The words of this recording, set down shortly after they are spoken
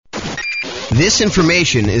This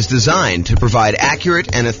information is designed to provide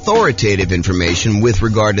accurate and authoritative information with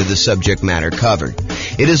regard to the subject matter covered.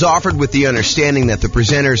 It is offered with the understanding that the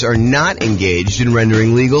presenters are not engaged in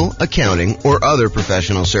rendering legal, accounting, or other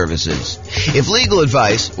professional services. If legal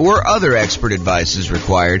advice or other expert advice is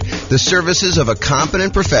required, the services of a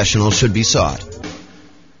competent professional should be sought.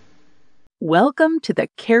 Welcome to the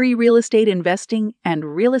Carey Real Estate Investing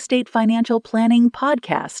and Real Estate Financial Planning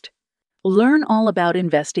podcast. Learn all about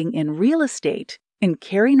investing in real estate in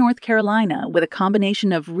Carey, North Carolina, with a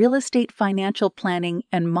combination of real estate financial planning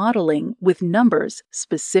and modeling with numbers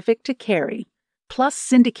specific to Carey, plus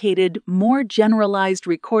syndicated, more generalized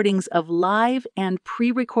recordings of live and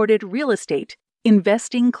pre-recorded real estate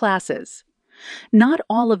investing classes, not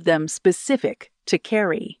all of them specific to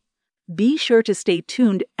Carey. Be sure to stay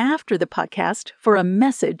tuned after the podcast for a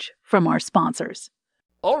message from our sponsors.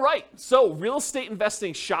 All right, so real estate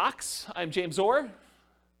investing shocks. I'm James Orr.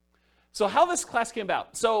 So how this class came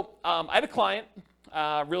about. So I had a client,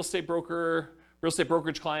 real estate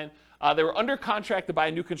brokerage client. They were under contract to buy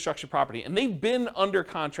a new construction property, and they've been under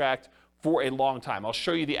contract for a long time. I'll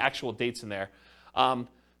show you the actual dates in there.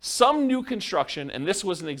 Some new construction, and this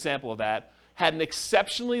was an example of that, had an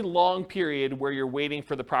exceptionally long period where you're waiting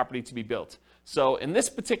for the property to be built. So in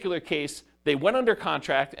this particular case, they went under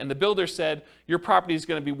contract, and the builder said, your property is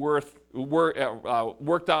going to be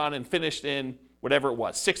worked on and finished in whatever it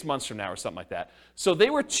was, 6 months from now or something like that. So they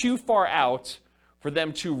were too far out for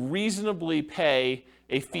them to reasonably pay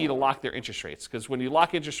a fee to lock their interest rates. Because when you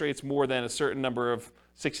lock interest rates more than a certain number of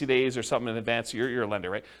 60 days or something in advance, you're a lender,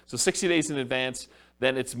 right? So 60 days in advance,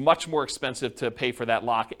 then it's much more expensive to pay for that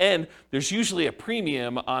lock. And there's usually a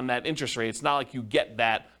premium on that interest rate. It's not like you get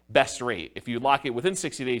that best rate. If you lock it within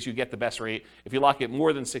 60 days, you get the best rate. If you lock it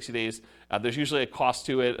more than 60 days, there's usually a cost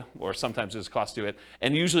to it, or sometimes there's a cost to it,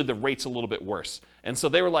 and usually the rate's a little bit worse. And so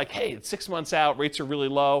they were like, hey, it's 6 months out, rates are really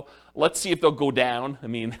low. Let's see if they'll go down. I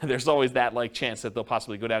mean, there's always that chance that they'll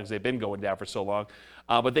possibly go down because they've been going down for so long.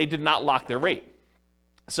 But they did not lock their rate.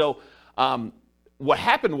 So what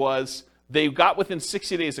happened was, they got within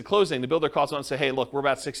 60 days of closing. The builder calls on and says, hey, look, we're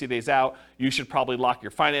about 60 days out. You should probably lock your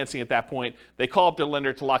financing at that point. They call up their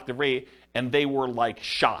lender to lock the rate, and they were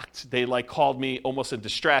shocked. They called me almost in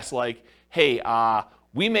distress, hey,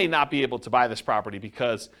 we may not be able to buy this property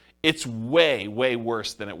because it's way, way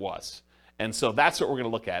worse than it was. And so that's what we're going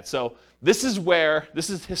to look at. So this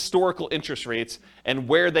is historical interest rates and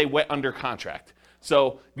where they went under contract.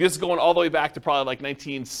 So this is going all the way back to probably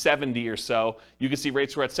 1970 or so. You can see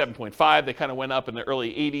rates were at 7.5. They kind of went up in the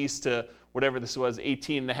early 80s to whatever this was,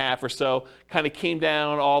 18.5 or so. Kind of came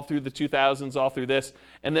down all through the 2000s, all through this.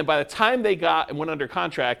 And then by the time they got and went under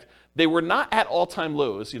contract, they were not at all-time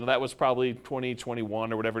lows. That was probably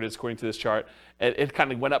 2021 or whatever it is according to this chart. It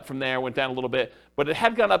kind of went up from there, went down a little bit, but it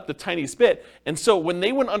had gone up the tiniest bit. And so when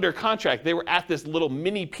they went under contract, they were at this little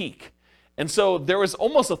mini peak. And so there was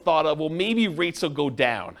almost a thought of, well, maybe rates will go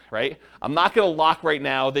down, right? I'm not going to lock right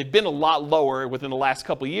now. They've been a lot lower within the last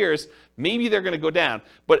couple of years. Maybe they're going to go down.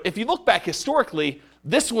 But if you look back historically,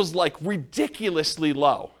 this was ridiculously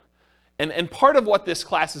low. And part of what this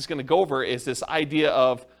class is going to go over is this idea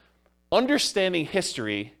of understanding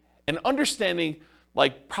history and understanding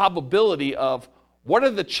probability of what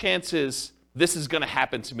are the chances this is going to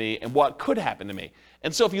happen to me and what could happen to me.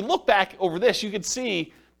 And so if you look back over this, you can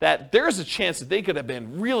see that there's a chance that they could have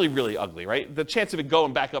been really, really ugly, right? The chance of it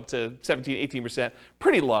going back up to 17, 18%,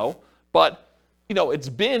 pretty low. But, it's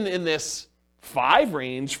been in this 5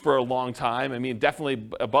 range for a long time. I mean, definitely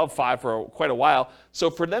above 5 for quite a while. So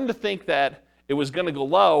for them to think that it was going to go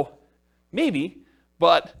low, maybe,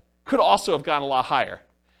 but could also have gone a lot higher.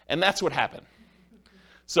 And that's what happened.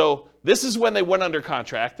 So this is when they went under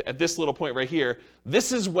contract at this little point right here.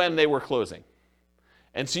 This is when they were closing.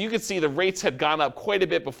 And so you can see the rates had gone up quite a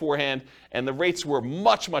bit beforehand, and the rates were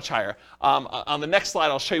much, much higher. On the next slide,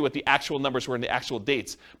 I'll show you what the actual numbers were and the actual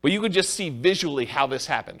dates. But you could just see visually how this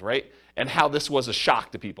happened, right? And how this was a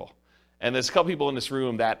shock to people. And there's a couple people in this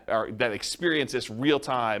room that experienced this real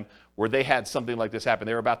time where they had something like this happen.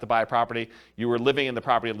 They were about to buy a property. You were living in the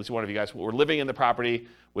property, at least one of you guys were living in the property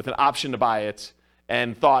with an option to buy it.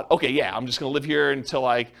 And thought, okay, yeah, I'm just going to live here until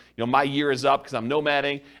my year is up because I'm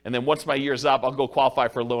nomading. And then once my year is up, I'll go qualify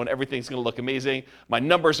for a loan. Everything's going to look amazing. My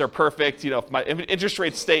numbers are perfect. If my interest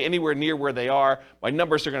rates stay anywhere near where they are, my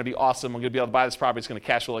numbers are going to be awesome. I'm going to be able to buy this property. It's going to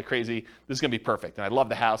cash flow like crazy. This is going to be perfect. And I love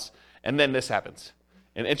the house. And then this happens.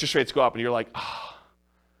 And interest rates go up and you're like, oh,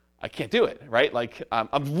 I can't do it, right?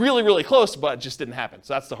 I'm really, really close, but it just didn't happen.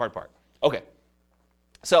 So that's the hard part. Okay.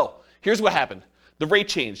 So here's what happened. the rate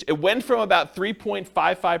changed. It went from about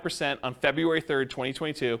 3.55% on February 3rd,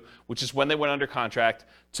 2022, which is when they went under contract,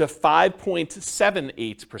 to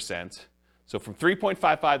 5.78%. So from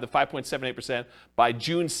 3.55 to 5.78% by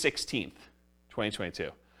June 16th,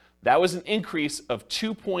 2022. That was an increase of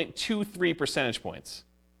 2.23 percentage points.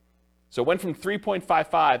 So it went from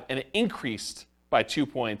 3.55 and it increased by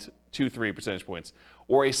 2.23 percentage points,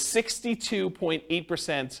 or a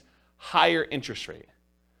 62.8% higher interest rate.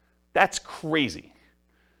 That's crazy.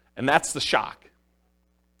 And that's the shock.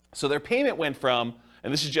 So their payment went from,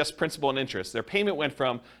 and this is just principal and interest, their payment went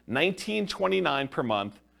from $1,929 per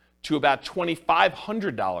month to about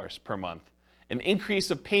 $2,500 per month, an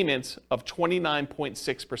increase of payments of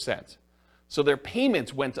 29.6%. So their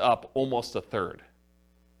payments went up almost a third.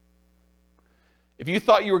 If you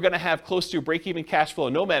thought you were going to have close to break-even cash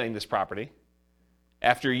flow nomading this property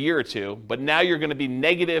after a year or two, but now you're going to be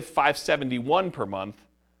negative $571 per month,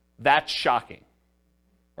 that's shocking,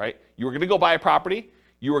 right? You were going to go buy a property,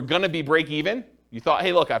 you were going to be break-even. You thought,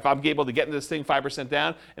 hey, look, if I'm able to get into this thing 5%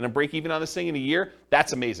 down and I'm break-even on this thing in a year,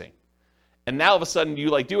 that's amazing. And now all of a sudden you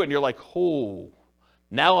do it and you're like, oh,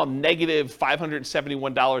 now I'm negative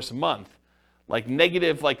 $571 a month, like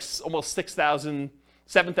negative almost $6,000,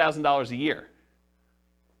 $7,000 a year.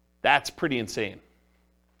 That's pretty insane.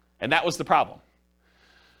 And that was the problem.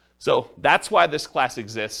 So that's why this class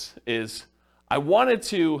exists, is I wanted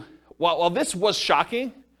to, while this was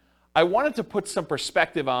shocking, I wanted to put some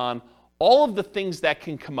perspective on all of the things that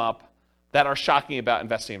can come up that are shocking about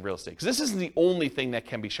investing in real estate. Because this isn't the only thing that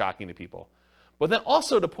can be shocking to people. But then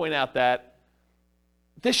also to point out that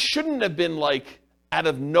this shouldn't have been like out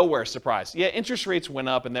of nowhere surprise. Yeah, interest rates went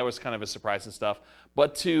up and that was kind of a surprise and stuff.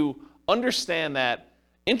 But to understand that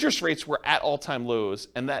interest rates were at all-time lows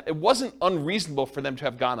and that it wasn't unreasonable for them to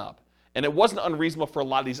have gone up. And it wasn't unreasonable for a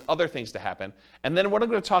lot of these other things to happen. And then what I'm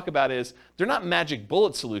going to talk about is, they're not magic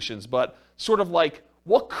bullet solutions, but sort of like,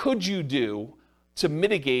 what could you do to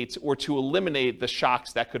mitigate or to eliminate the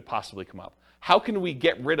shocks that could possibly come up? How can we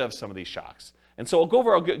get rid of some of these shocks? And so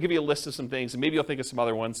I'll give you a list of some things, and maybe you'll think of some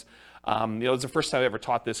other ones. It's the first time I ever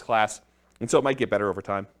taught this class, and so it might get better over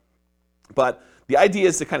time. But the idea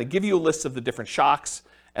is to kind of give you a list of the different shocks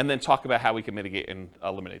and then talk about how we can mitigate and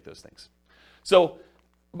eliminate those things. So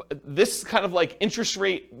this kind of like interest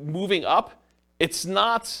rate moving up, it's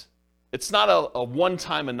not a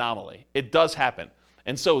one-time anomaly. It does happen.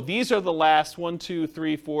 And so these are the last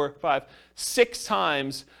 6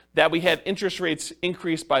 times that we had interest rates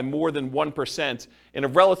increase by more than 1% in a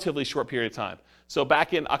relatively short period of time. So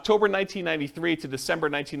back in October 1993 to December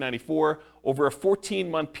 1994, over a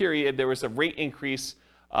 14-month period, there was a rate increase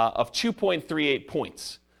of 2.38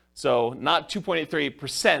 points. So not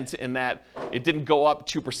 2.83% in that it didn't go up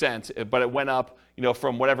 2%, but it went up,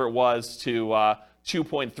 from whatever it was to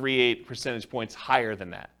 2.38 percentage points higher than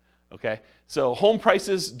that. Okay, so home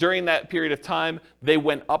prices during that period of time, they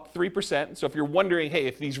went up 3%. So if you're wondering, hey,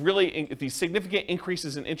 if these significant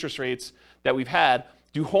increases in interest rates that we've had,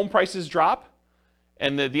 do home prices drop?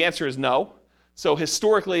 And the answer is no. So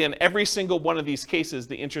historically, in every single one of these cases,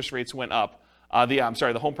 the interest rates went up.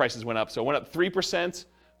 The home prices went up. So it went up 3%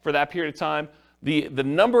 for that period of time. The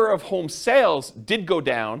number of home sales did go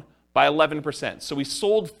down by 11%. So we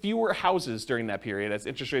sold fewer houses during that period as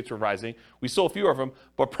interest rates were rising. We sold fewer of them,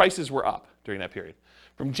 but prices were up during that period.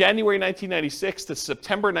 From January 1996 to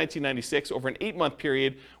September 1996, over an 8-month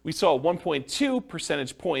period, we saw a 1.2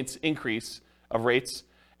 percentage points increase of rates,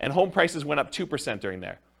 and home prices went up 2% during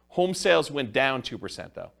there. Home sales went down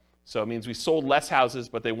 2%, though. So it means we sold less houses,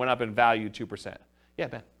 but they went up in value 2%. Yeah,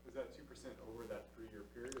 Ben? Was that 2% over that 3-year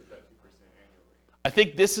period, or is that 2% annually? I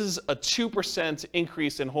think this is a 2%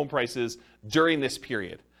 increase in home prices during this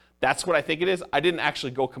period. That's what I think it is. I didn't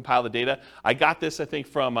actually go compile the data. I got this, I think,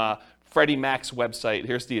 from Freddie Mac's website.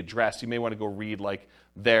 Here's the address. You may want to go read like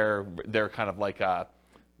their kind of like the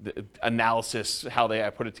analysis, how they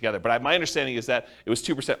put it together. But my understanding is that it was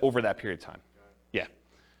 2% over that period of time. Yeah.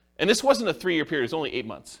 And this wasn't a 3-year period. It was only 8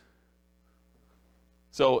 months.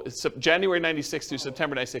 So January 96 to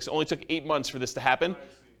September 96, it only took 8 months for this to happen.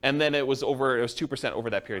 And then it was 2% over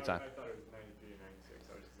that period of time. I thought it was 93 and 96.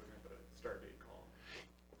 I was just looking at the start date column.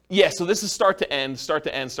 Yeah, so this is start to end, start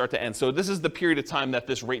to end, start to end. So this is the period of time that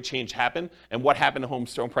this rate change happened and what happened to home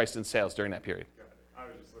prices and sales during that period. Got it. I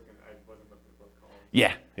was just looking, I wasn't looking at both columns.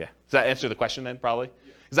 Yeah. Does that answer the question then, probably?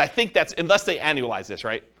 Because I think that's, unless they annualize this,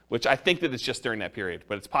 right? Which I think that it's just during that period,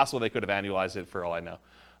 but it's possible they could have annualized it for all I know.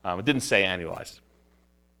 It didn't say annualized.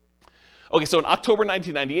 Okay, so in October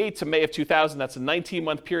 1998 to May of 2000, that's a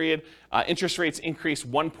 19-month period, interest rates increased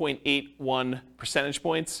 1.81 percentage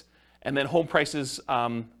points, and then home prices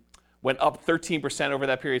went up 13% over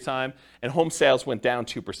that period of time, and home sales went down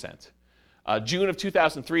 2%. June of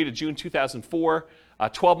 2003 to June 2004,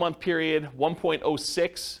 12-month period,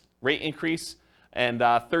 1.06 rate increase, and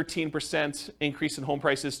 13% increase in home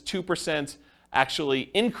prices, 2% actually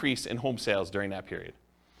increase in home sales during that period.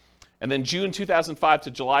 And then June 2005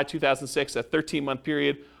 to July 2006, a 13-month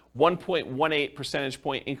period, 1.18 percentage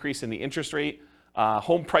point increase in the interest rate.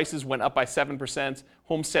 Home prices went up by 7%.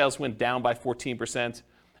 Home sales went down by 14%.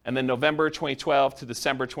 And then November 2012 to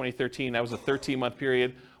December 2013, that was a 13-month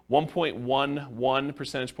period, 1.11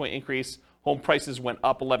 percentage point increase. Home prices went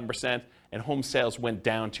up 11%, and home sales went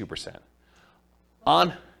down 2%.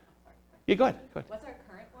 Yeah, go ahead. What's our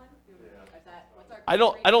current one?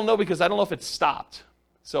 I don't know because I don't know if it's stopped.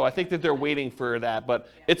 So I think that they're waiting for that, but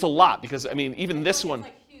it's a lot because, I mean, even this one.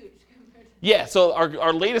 Like huge compared to Yeah, so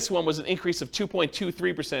our latest one was an increase of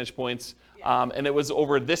 2.23 percentage points, and it was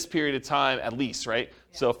over this period of time at least, right?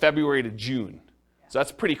 Yeah. So February to June. Yeah. So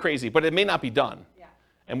that's pretty crazy, but it may not be done. Yeah.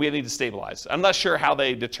 And we need to stabilize. I'm not sure how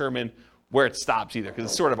they determine where it stops either because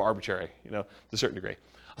it's sort of arbitrary, to a certain degree.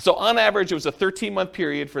 So on average, it was a 13-month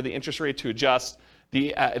period for the interest rate to adjust.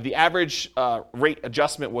 The average rate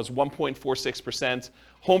adjustment was 1.46%.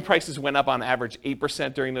 Home prices went up on average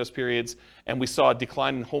 8% during those periods, and we saw a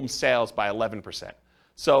decline in home sales by 11%.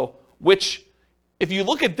 So, which, if you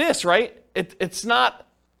look at this, right, it's not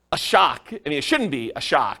a shock. I mean, it shouldn't be a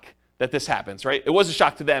shock that this happens, right? It was a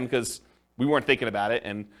shock to them because we weren't thinking about it,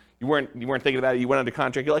 and you weren't thinking about it. You went under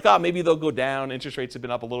contract. You're like, oh, maybe they'll go down. Interest rates have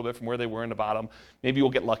been up a little bit from where they were in the bottom. Maybe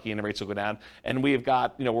we'll get lucky and the rates will go down. And we've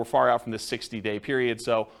got, we're far out from this 60-day period,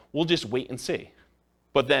 so we'll just wait and see.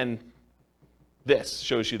 But then this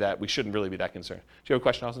shows you that we shouldn't really be that concerned. Do you have a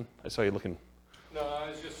question, Austin? I saw you looking. No,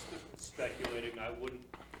 I was just speculating.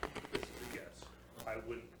 This is a guess. I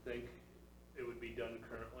wouldn't think it would be done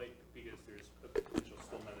currently because there's a potential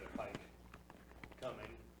still another hike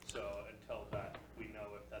coming. So until that, we know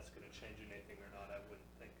if that's going to change anything or not. I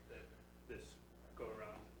wouldn't think that this go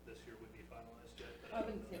around this year would be finalized yet. I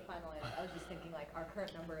wouldn't say finalized. I was just thinking like our current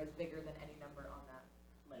number is bigger than any number on that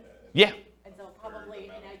list. Yeah. And so probably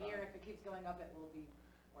in a year, if it keeps going up, it will be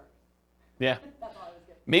worse. Yeah. That's all I was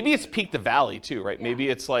getting. Maybe it's peak to valley too, right? Yeah. Maybe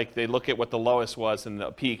it's like they look at what the lowest was and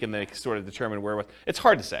the peak and they sort of determine where it was. It's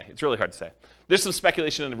hard to say. It's really hard to say. There's some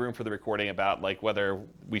speculation in the room for the recording about like whether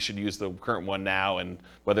we should use the current one now and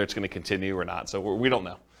whether it's going to continue or not. So we don't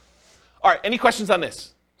know. All right, any questions on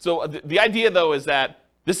this? So the idea though is that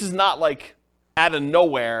this is not like out of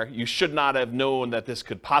nowhere. You should not have known that this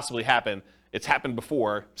could possibly happen. It's happened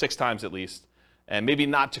before, 6 times at least, and maybe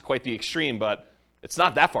not to quite the extreme, but it's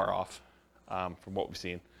not that far off from what we've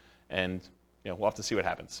seen. And we'll have to see what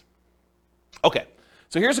happens. Okay,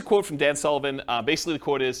 so here's a quote from Dan Sullivan. Basically, the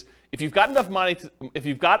quote is: "If you've got enough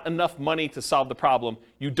money to solve the problem,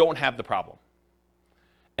 you don't have the problem."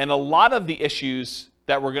 And a lot of the issues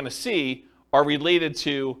that we're going to see are related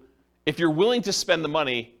to if you're willing to spend the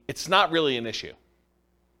money, it's not really an issue,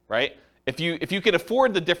 right? If you can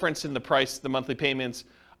afford the difference in the price, the monthly payments,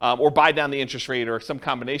 or buy down the interest rate or some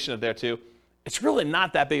combination of there two, it's really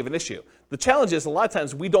not that big of an issue. The challenge is a lot of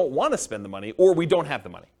times we don't want to spend the money or we don't have the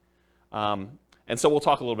money. And so we'll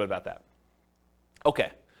talk a little bit about that.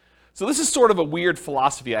 Okay, so this is sort of a weird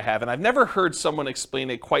philosophy I have, and I've never heard someone explain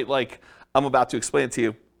it quite like I'm about to explain it to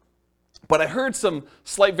you. But I heard some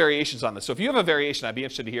slight variations on this. So if you have a variation, I'd be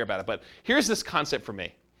interested to hear about it. But here's this concept for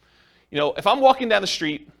me. If I'm walking down the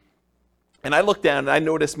street and I look down and I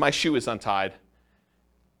notice my shoe is untied,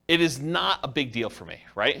 it is not a big deal for me,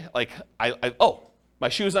 right? Like, my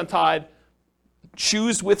shoe's untied.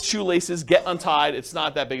 Shoes with shoelaces get untied. It's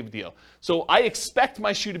not that big of a deal. So I expect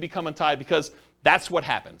my shoe to become untied because that's what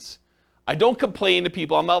happens. I don't complain to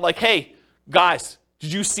people. I'm not like, hey, guys,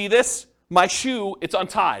 did you see this? My shoe, it's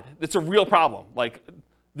untied. It's a real problem. Like,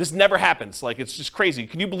 this never happens. Like, it's just crazy.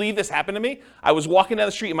 Can you believe this happened to me? I was walking down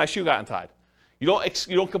the street and my shoe got untied. You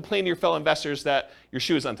don't complain to your fellow investors that your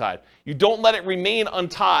shoe is untied. You don't let it remain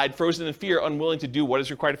untied, frozen in fear, unwilling to do what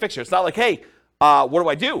is required to fix it. It's not like, hey, what do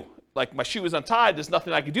I do? Like, my shoe is untied. There's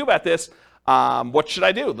nothing I can do about this. What should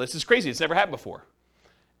I do? This is crazy. It's never happened before.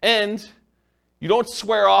 And you don't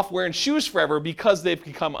swear off wearing shoes forever because they've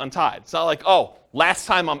become untied. It's not like, oh, last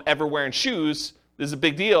time I'm ever wearing shoes, this is a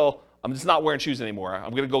big deal. I'm just not wearing shoes anymore. I'm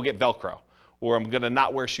going to go get Velcro. Or I'm going to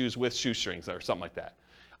not wear shoes with shoestrings or something like that.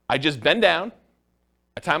 I just bend down,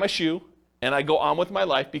 I tie my shoe, and I go on with my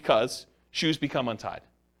life because shoes become untied.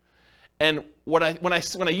 And when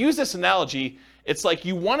I use this analogy, it's like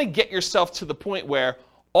you want to get yourself to the point where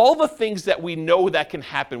all the things that we know that can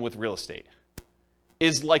happen with real estate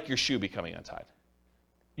is like your shoe becoming untied.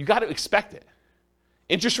 You got to expect it.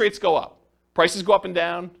 Interest rates go up. Prices go up and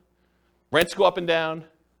down. Rents go up and down,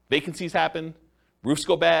 vacancies happen, roofs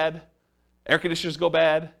go bad, air conditioners go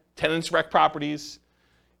bad, tenants wreck properties,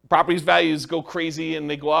 properties values go crazy and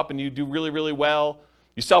they go up and you do really, really well.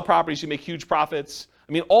 You sell properties, you make huge profits.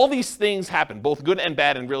 I mean, all these things happen, both good and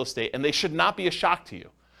bad in real estate, and they should not be a shock to you.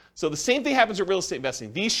 So the same thing happens with real estate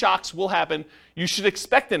investing. These shocks will happen. You should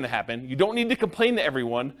expect them to happen. You don't need to complain to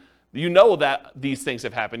everyone. You know that these things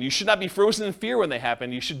have happened. You should not be frozen in fear when they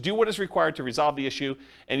happen. You should do what is required to resolve the issue,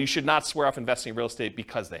 and you should not swear off investing in real estate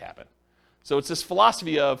because they happen. So it's this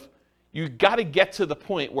philosophy of you got to get to the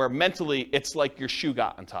point where mentally it's like your shoe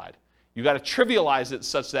got untied. You got to trivialize it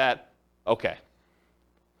such that, okay,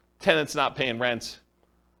 tenant's not paying rent.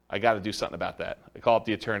 I got to do something about that. I call up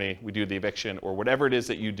the attorney, we do the eviction, or whatever it is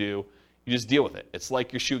that you do, you just deal with it. It's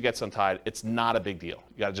like your shoe gets untied. It's not a big deal.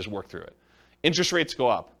 You got to just work through it. Interest rates go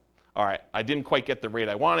up. All right, I didn't quite get the rate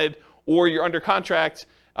I wanted, or you're under contract,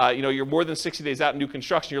 you're more than 60 days out in new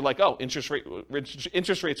construction, you're like, oh, interest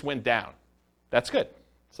rates went down. That's good.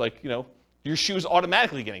 It's like, your shoe's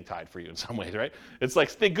automatically getting tied for you in some ways, right? It's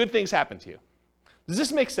like good things happen to you. Does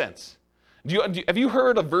this make sense? Have you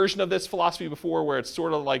heard a version of this philosophy before where it's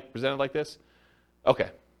sort of like presented like this? Okay.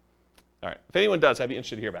 All right. If anyone does, I'd be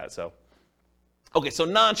interested to hear about it. So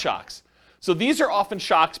non-shocks. So these are often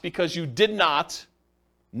shocks because you did not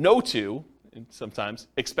know to, and sometimes,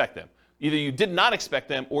 expect them. Either you did not expect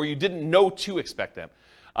them or you didn't know to expect them.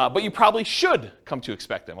 But you probably should come to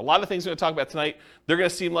expect them. A lot of things we're going to talk about tonight, they're going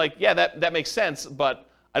to seem like, yeah, that makes sense, but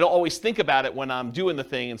I don't always think about it when I'm doing the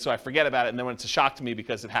thing, and so I forget about it, and then when it's a shock to me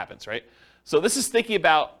because it happens, right? So this is thinking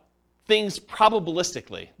about things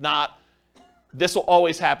probabilistically, not this will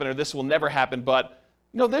always happen or this will never happen, but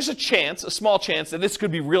there's a chance, a small chance that this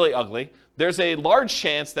could be really ugly. There's a large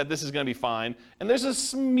chance that this is going to be fine, and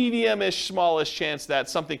there's a medium-ish, smallish chance that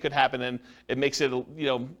something could happen and it makes it,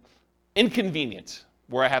 inconvenient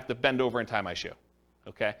where I have to bend over and tie my shoe.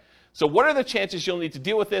 Okay? So what are the chances you'll need to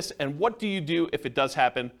deal with this, and what do you do if it does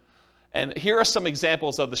happen? And here are some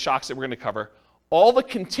examples of the shocks that we're going to cover. All the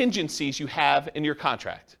contingencies you have in your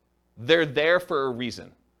contract, they're there for a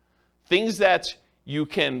reason. Things that you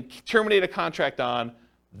can terminate a contract on,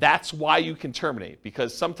 that's why you can terminate,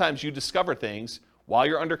 because sometimes you discover things while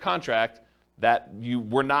you're under contract that you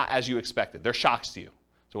were not as you expected. They're shocks to you.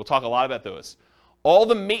 So we'll talk a lot about those. All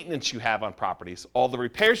the maintenance you have on properties, all the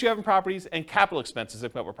repairs you have on properties, and capital expenses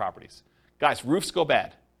that come up with properties. Guys, roofs go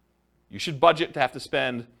bad. You should budget to have to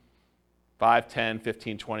spend $5, $10,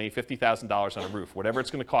 $15, $20, $50,000 on a roof. Whatever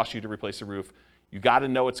it's going to cost you to replace a roof, you got to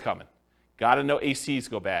know it's coming. Got to know ACs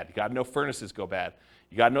go bad. You got to know furnaces go bad.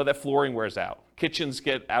 You got to know that flooring wears out. Kitchens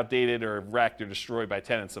get outdated or wrecked or destroyed by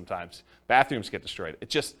tenants sometimes. Bathrooms get destroyed.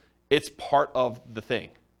 It's part of the thing.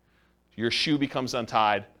 Your shoe becomes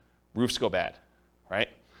untied. Roofs go bad, right?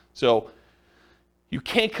 So you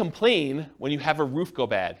can't complain when you have a roof go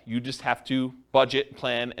bad. You just have to budget,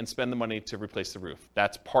 plan, and spend the money to replace the roof.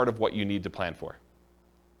 That's part of what you need to plan for.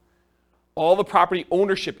 All the property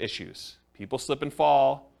ownership issues. People slip and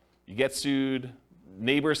fall. You get sued.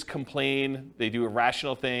 Neighbors complain. They do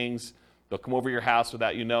irrational things. They'll come over your house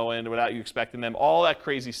without you knowing, without you expecting them. All that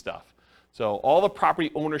crazy stuff. So all the property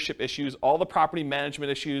ownership issues, all the property management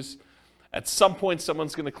issues. At some point,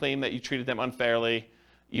 someone's going to claim that you treated them unfairly.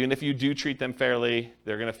 Even if you do treat them fairly,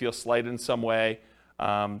 they're going to feel slighted in some way.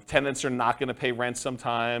 Tenants are not going to pay rent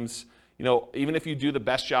sometimes. Even if you do the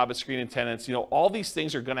best job at screening tenants, all these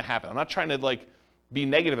things are going to happen. I'm not trying to be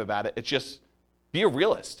negative about it. It's just be a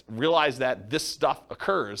realist. Realize that this stuff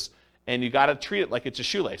occurs, and you got to treat it like it's a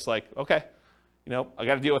shoelace. Like, okay, I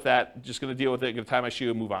got to deal with that. Just going to deal with it. Going to tie my shoe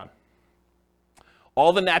and move on.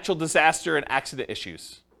 All the natural disaster and accident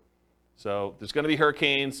issues. So there's going to be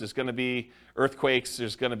hurricanes, there's going to be earthquakes,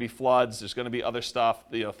 there's going to be floods, there's going to be other stuff,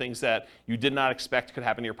 things that you did not expect could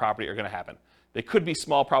happen to your property are going to happen. They could be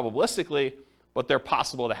small probabilistically, but they're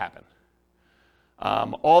possible to happen.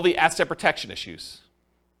 All the asset protection issues.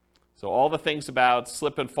 So all the things about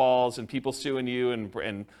slip and falls and people suing you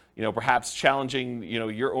and perhaps challenging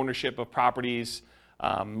your ownership of properties,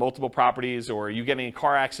 multiple properties, or you getting in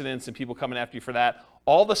car accidents and people coming after you for that.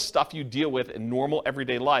 All the stuff you deal with in normal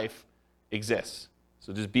everyday life exists.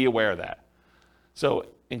 So just be aware of that. So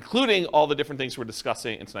including all the different things we're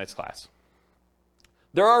discussing in tonight's class.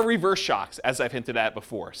 There are reverse shocks, as I've hinted at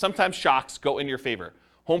before. Sometimes shocks go in your favor.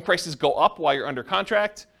 Home prices go up while you're under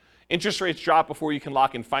contract. Interest rates drop before you can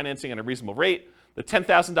lock in financing at a reasonable rate. The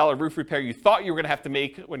 $10,000 roof repair you thought you were going to have to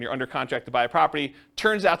make when you're under contract to buy a property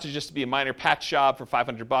turns out to just be a minor patch job for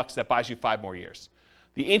 $500 that buys you 5 more years.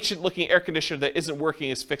 The ancient-looking air conditioner that isn't working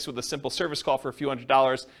is fixed with a simple service call for a few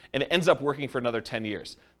 $100s, and it ends up working for another 10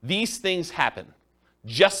 years. These things happen.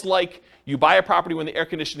 Just like you buy a property when the air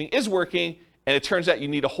conditioning is working, and it turns out you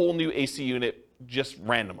need a whole new AC unit just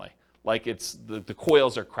randomly. Like it's the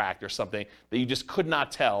coils are cracked or something that you just could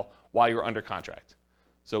not tell while you were under contract.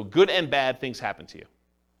 So good and bad things happen to you.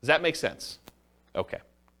 Does that make sense? Okay.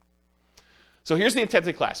 So here's the intent of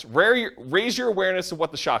the class. Raise your awareness of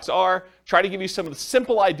what the shocks are. Try to give you some of the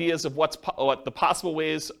simple ideas of what the possible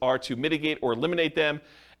ways are to mitigate or eliminate them,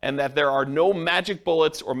 and that there are no magic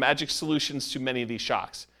bullets or magic solutions to many of these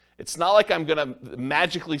shocks. It's not like I'm going to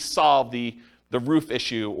magically solve the roof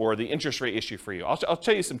issue or the interest rate issue for you. I'll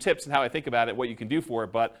tell you some tips and how I think about it, what you can do for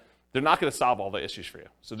it, but they're not going to solve all the issues for you.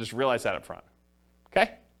 So just realize that up front.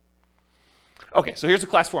 Okay? Okay, so here's the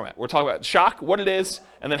class format. We're talking about shock, what it is,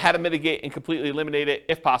 and then how to mitigate and completely eliminate it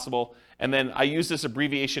if possible. And then I use this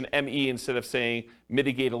abbreviation ME instead of saying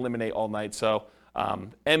mitigate, eliminate all night. So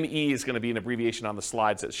ME is going to be an abbreviation on the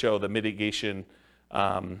slides that show the mitigation,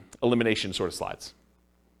 elimination sort of slides.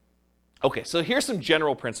 Okay, so here's some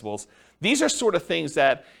general principles. These are sort of things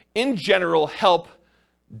that, in general, help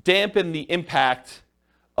dampen the impact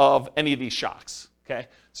of any of these shocks. Okay,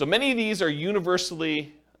 so many of these are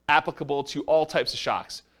universally applicable to all types of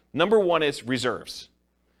shocks. Number one is reserves.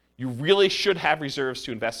 You really should have reserves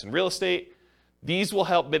to invest in real estate. These will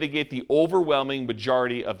help mitigate the overwhelming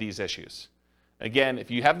majority of these issues. Again,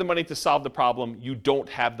 if you have the money to solve the problem, you don't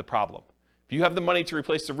have the problem. If you have the money to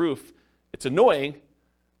replace the roof, it's annoying,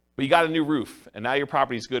 but you got a new roof, and now your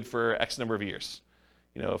property is good for X number of years.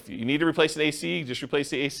 You know, if you need to replace an AC, just replace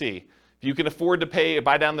the AC. If you can afford to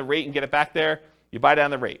buy down the rate and get it back there, you buy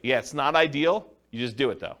down the rate. Yeah, it's not ideal. You just do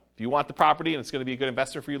it, though. If you want the property and it's going to be a good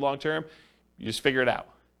investment for you long term, you just figure it out.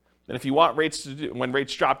 And if you want rates when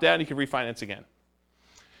rates drop down, you can refinance again.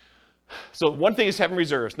 So one thing is having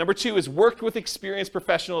reserves. Number two is worked with experienced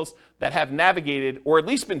professionals that have navigated or at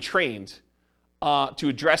least been trained to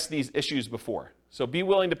address these issues before. So be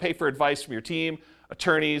willing to pay for advice from your team,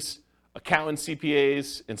 attorneys, accountants,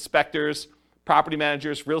 CPAs, inspectors, property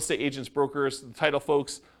managers, real estate agents, brokers, title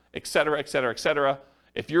folks, et cetera, et cetera, et cetera.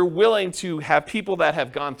 If you're willing to have people that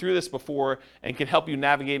have gone through this before and can help you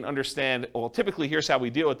navigate and understand, well, typically here's how we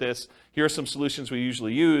deal with this, here are some solutions we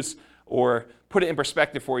usually use, or put it in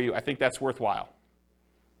perspective for you, I think that's worthwhile.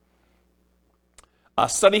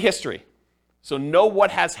 Study history. So know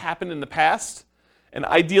what has happened in the past, and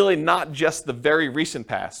ideally not just the very recent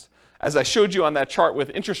past. As I showed you on that chart with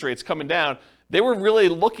interest rates coming down, they were really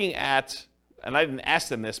looking at, and I didn't ask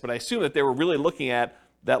them this, but I assume that they were really looking at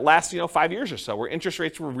that last 5 years or so where interest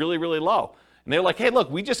rates were really, really low. And they're like, hey,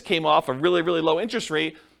 look, we just came off a really, really low interest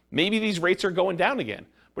rate. Maybe these rates are going down again.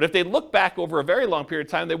 But if they look back over a very long period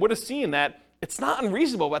of time, they would have seen that it's not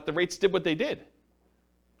unreasonable that the rates did what they did,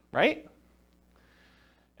 right?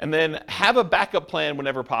 And then have a backup plan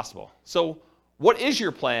whenever possible. So what is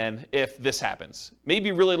your plan if this happens?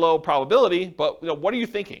 Maybe really low probability, but what are you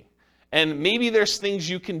thinking? And maybe there's things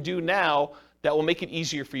you can do now that will make it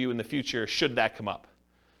easier for you in the future should that come up.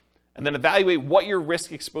 And then evaluate what your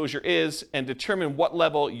risk exposure is and determine what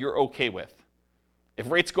level you're okay with. If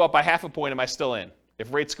rates go up by 0.5 point, am I still in?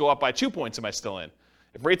 If rates go up by 2 points, am I still in?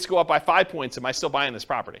 If rates go up by 5 points, am I still buying this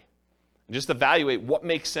property? And just evaluate what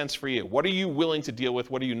makes sense for you. What are you willing to deal with?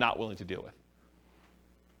 What are you not willing to deal with?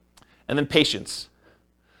 And then patience.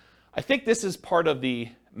 I think this is part of the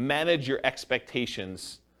manage your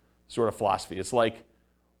expectations sort of philosophy. It's like,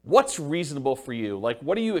 what's reasonable for you? Like,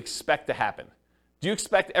 what do you expect to happen? Do you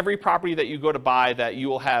expect every property that you go to buy that you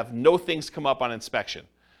will have no things come up on inspection,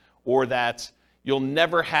 or that you'll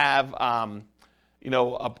never have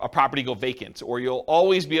a property go vacant, or you'll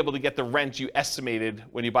always be able to get the rent you estimated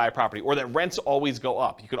when you buy a property, or that rents always go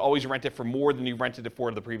up? You can always rent it for more than you rented it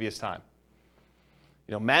for the previous time.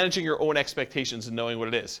 Managing your own expectations and knowing what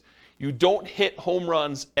it is. You don't hit home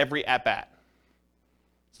runs every at-bat.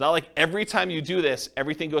 It's not like every time you do this,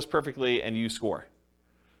 everything goes perfectly and you score.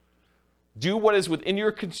 Do what is within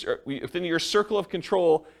your circle of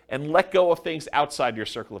control and let go of things outside your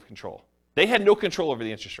circle of control. They had no control over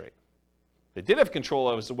the interest rate. They did have control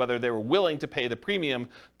over whether they were willing to pay the premium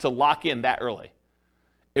to lock in that early.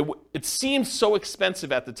 It seemed so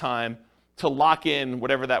expensive at the time to lock in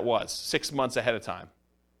whatever that was, 6 months ahead of time.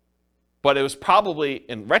 But it was probably,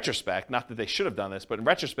 in retrospect, not that they should have done this, but in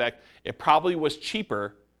retrospect, it probably was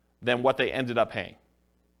cheaper than what they ended up paying.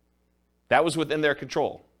 That was within their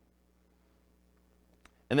control.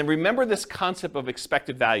 And then remember this concept of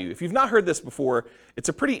expected value. If you've not heard this before, it's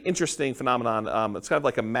a pretty interesting phenomenon. It's kind of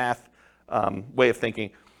like a math way of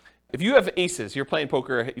thinking. If you have aces, you're playing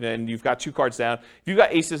poker, and you've got 2 cards down. If you've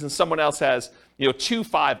got aces and someone else has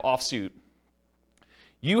 2-5 offsuit,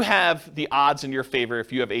 you have the odds in your favor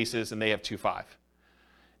if you have aces and they have 2-5.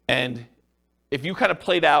 And if you kind of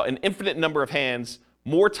played out an infinite number of hands,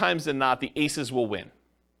 more times than not, the aces will win.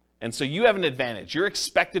 And so you have an advantage. Your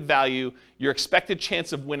expected value, your expected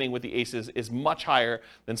chance of winning with the aces is much higher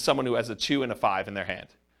than someone who has a 2 and a 5 in their hand.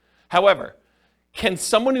 However, can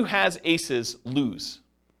someone who has aces lose?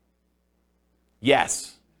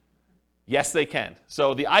 Yes. Yes, they can.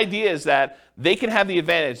 So the idea is that they can have the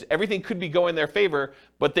advantage. Everything could be going in their favor,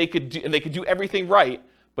 but they could do everything right,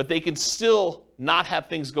 but they can still not have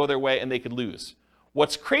things go their way and they could lose.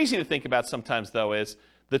 What's crazy to think about sometimes, though, is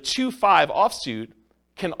the 2-5 offsuit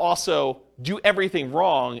can also do everything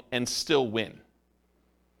wrong and still win.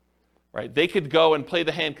 Right? They could go and play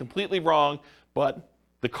the hand completely wrong, but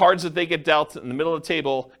the cards that they get dealt in the middle of the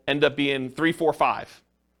table end up being 3, 4, 5.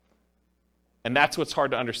 And that's what's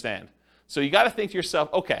hard to understand. So you got to think to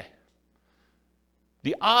yourself, okay,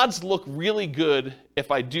 the odds look really good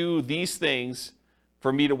if I do these things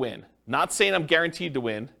for me to win. Not saying I'm guaranteed to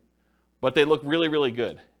win, but they look really, really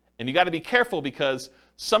good. And you got to be careful because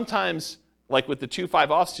sometimes, like with the 2-5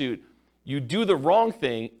 offsuit, you do the wrong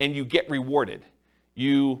thing and you get rewarded.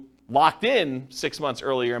 You locked in 6 months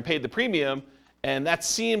earlier and paid the premium, and that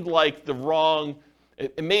seemed like the wrong,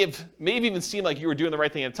 it may have even seemed like you were doing the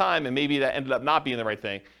right thing at the time, and maybe that ended up not being the right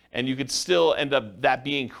thing. And you could still end up that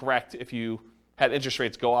being correct if you had interest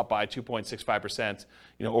rates go up by 2.65%,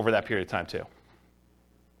 over that period of time too.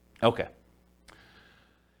 Okay.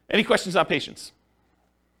 Any questions on patience?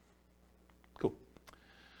 Cool.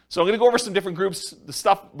 So I'm going to go over some different groups, the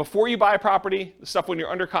stuff before you buy a property, the stuff when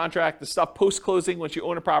you're under contract, the stuff post-closing once you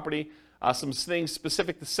own a property, some things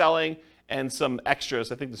specific to selling, and some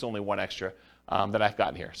extras. I think there's only one extra that I've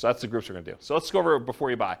gotten here. So that's the groups we're going to do. So let's go over before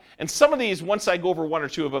you buy. And some of these, once I go over 1 or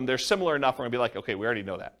 2 of them, they're similar enough we're going to be like, okay, we already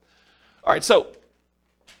know that. All right, so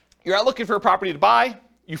you're out looking for a property to buy.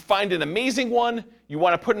 You find an amazing one. You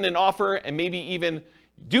want to put in an offer, and maybe even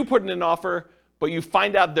do put in an offer, but you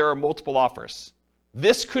find out there are multiple offers.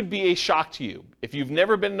 This could be a shock to you. If you've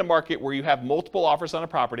never been in a market where you have multiple offers on a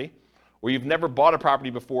property, or you've never bought a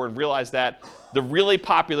property before and realized that the really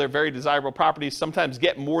popular, very desirable properties sometimes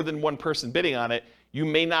get more than one person bidding on it, you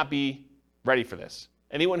may not be ready for this.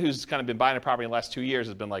 Anyone who's kind of been buying a property in the last 2 years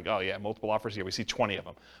has been like, oh yeah, multiple offers here, we see 20 of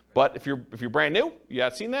them. But if you're brand new, you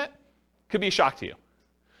haven't seen that, could be a shock to you.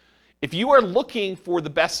 If you are looking for the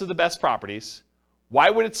best of the best properties, why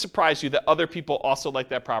would it surprise you that other people also like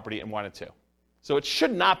that property and want it too? So it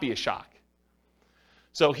should not be a shock.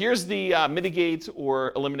 So here's the mitigate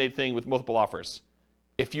or eliminate thing with multiple offers.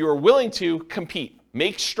 If you are willing to compete,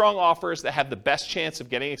 make strong offers that have the best chance of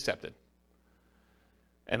getting accepted.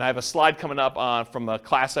 And I have a slide coming up from a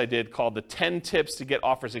class I did called the 10 tips to get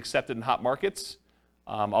offers accepted in hot markets.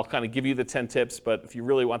 I'll kind of give you the 10 tips, but if you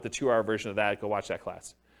really want the 2-hour version of that, go watch that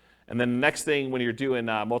class. And then the next thing when you're doing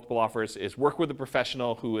multiple offers is work with a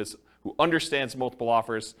professional who understands multiple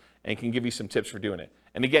offers and can give you some tips for doing it.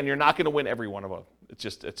 And again, you're not going to win every one of them. It's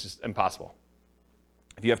just impossible.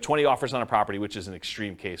 If you have 20 offers on a property, which is an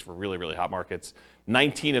extreme case for really, really hot markets,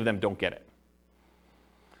 19 of them don't get it.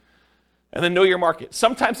 And then know your market.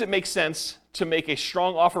 Sometimes it makes sense to make a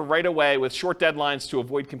strong offer right away with short deadlines to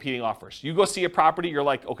avoid competing offers. You go see a property, you're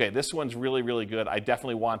like, okay, this one's really, really good. I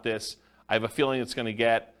definitely want this. I have a feeling it's going to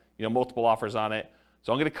get multiple offers on it.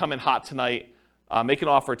 So I'm going to come in hot tonight, make an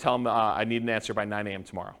offer, tell them I need an answer by 9 a.m.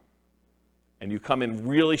 tomorrow. And you come in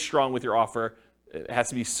really strong with your offer. It has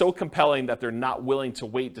to be so compelling that they're not willing to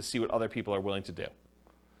wait to see what other people are willing to do.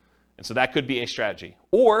 And so that could be a strategy.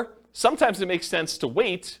 Or sometimes it makes sense to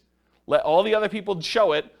wait, let all the other people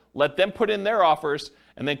show it, let them put in their offers,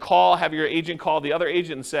 and then have your agent call the other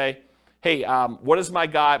agent and say, hey, what does my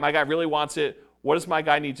guy really wants it, what does my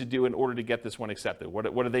guy need to do in order to get this one accepted? What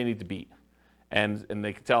do they need to beat? And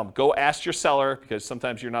they can tell them, go ask your seller, because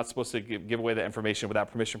sometimes you're not supposed to give away that information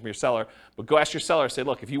without permission from your seller, but go ask your seller, say,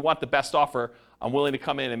 look, if you want the best offer, I'm willing to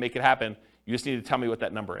come in and make it happen. You just need to tell me what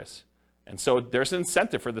that number is. And so there's an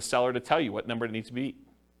incentive for the seller to tell you what number it needs to be.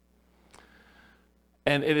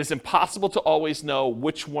 And it is impossible to always know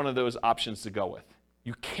which one of those options to go with.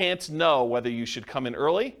 You can't know whether you should come in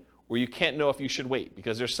early or you can't know if you should wait,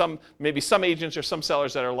 because there's maybe some agents or some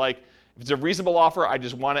sellers that are like, if it's a reasonable offer, I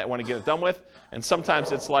just want it, I want to get it done with. And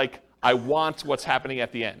sometimes it's like, I want what's happening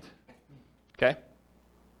at the end. Okay?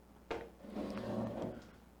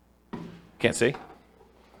 Can't see?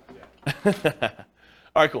 All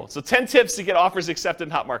right, cool. So 10 tips to get offers accepted in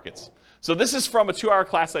hot markets. So this is from a 2-hour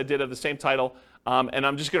class I did of the same title. And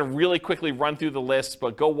I'm just going to really quickly run through the list,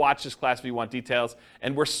 but go watch this class if you want details.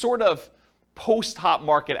 And we're sort of post-hot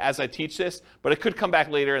market as I teach this, but it could come back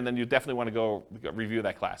later, and then you definitely want to go review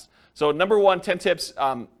that class. So number 1, 10 tips,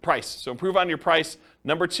 price. So improve on your price.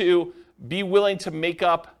 Number 2, be willing to make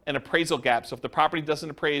up an appraisal gap. So if the property doesn't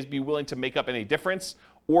appraise, be willing to make up any difference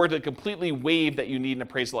or to completely waive that you need an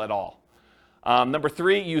appraisal at all. Number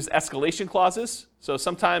 3, use escalation clauses. So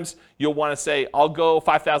sometimes you'll want to say, I'll go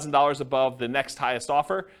 $5,000 above the next highest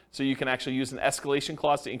offer. So you can actually use an escalation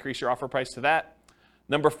clause to increase your offer price to that.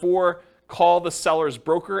 Number 4, call the seller's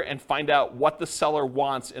broker and find out what the seller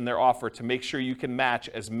wants in their offer to make sure you can match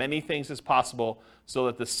as many things as possible so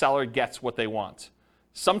that the seller gets what they want.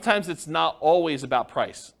 Sometimes it's not always about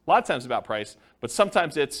price. A lot of times it's about price, but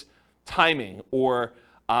sometimes it's timing, or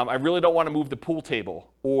I really don't want to move the pool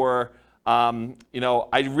table, or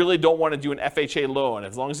I really don't want to do an FHA loan.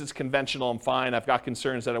 As long as it's conventional, I'm fine. I've got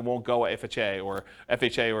concerns that it won't go FHA or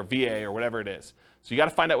VA or whatever it is. So you got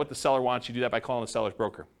to find out what the seller wants. You do that by calling the seller's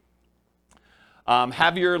broker.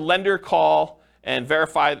 Have your lender call and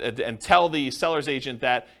verify and tell the seller's agent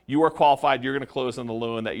that you are qualified, you're going to close on the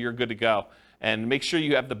loan, that you're good to go. And make sure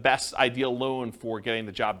you have the best ideal loan for getting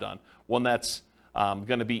the job done. One that's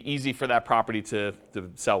going to be easy for that property to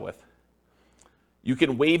sell with. You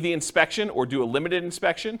can waive the inspection or do a limited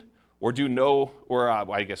inspection or do no, or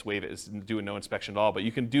I guess waive it is doing no inspection at all, but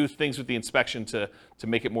you can do things with the inspection to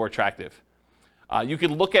make it more attractive. You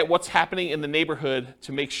can look at what's happening in the neighborhood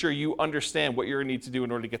to make sure you understand what you're going to need to do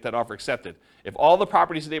in order to get that offer accepted. If all the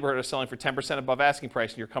properties in the neighborhood are selling for 10% above asking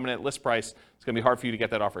price and you're coming in at list price, it's going to be hard for you to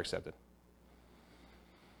get that offer accepted.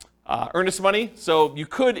 Earnest money, so you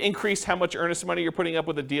could increase how much earnest money you're putting up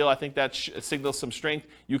with a deal. I think that signals some strength.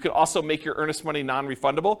 You could also make your earnest money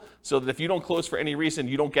non-refundable so that if you don't close for any reason,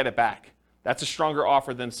 you don't get it back. That's a stronger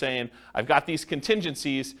offer than saying, I've got these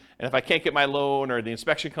contingencies, and if I can't get my loan or the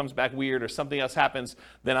inspection comes back weird or something else happens,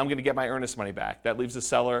 then I'm going to get my earnest money back. That leaves the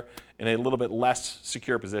seller in a little bit less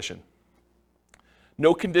secure position.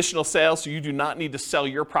 No conditional sale, so you do not need to sell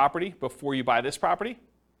your property before you buy this property.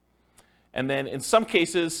 And then in some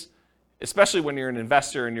cases, especially when you're an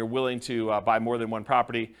investor and you're willing to buy more than one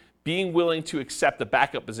property, being willing to accept a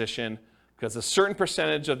backup position, because a certain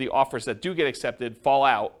percentage of the offers that do get accepted fall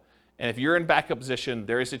out. And if you're in backup position,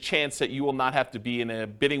 there is a chance that you will not have to be in a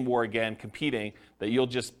bidding war again competing, that you'll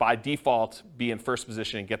just by default be in first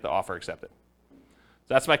position and get the offer accepted.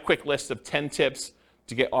 So that's my quick list of 10 tips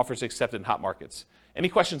to get offers accepted in hot markets. Any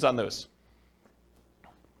questions on those?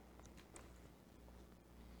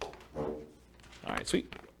 All right,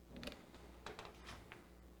 sweet.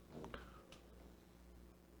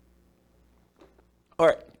 All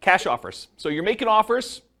right, cash offers. So you're making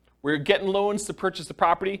offers, we're getting loans to purchase the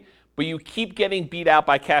property, but you keep getting beat out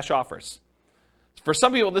by cash offers. For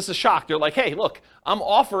some people, this is a shock. They're like, hey, look, I'm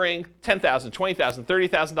offering $10,000, $20,000,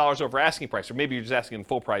 $30,000 over asking price, or maybe you're just asking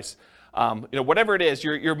full price. Whatever it is,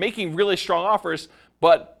 you're making really strong offers,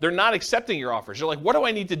 but they're not accepting your offers. You're like, what do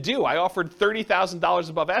I need to do? I offered $30,000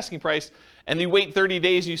 above asking price, and you wait 30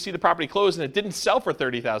 days and you see the property close and it didn't sell for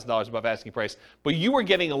 $30,000 above asking price, but you were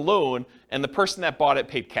getting a loan and the person that bought it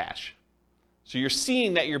paid cash. So you're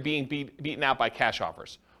seeing that you're being beaten out by cash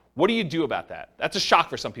offers. What do you do about that? That's a shock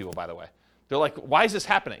for some people, by the way. They're like, why is this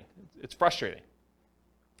happening? It's frustrating.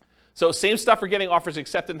 So same stuff for getting offers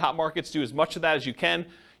accepted in hot markets. Do as much of that as you can.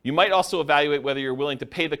 You might also evaluate whether you're willing to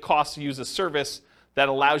pay the cost to use a service that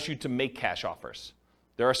allows you to make cash offers.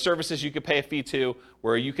 There are services you could pay a fee to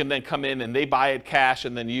where you can then come in and they buy it cash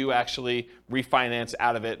and then you actually refinance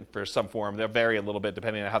out of it for some form. They'll vary a little bit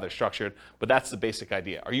depending on how they're structured, but that's the basic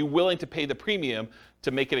idea. Are you willing to pay the premium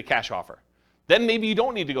to make it a cash offer? Then maybe you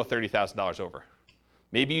don't need to go $30,000 over.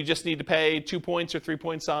 Maybe you just need to pay 2 points or 3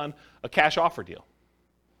 points on a cash offer deal.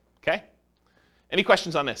 Okay? Any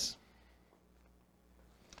questions on this?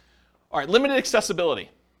 All right, limited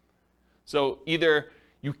accessibility. So either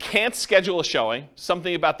you can't schedule a showing,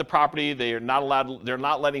 something about the property, they're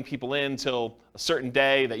not letting people in until a certain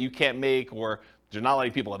day that you can't make, or they're not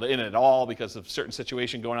letting people in at all because of a certain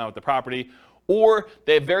situation going on with the property, or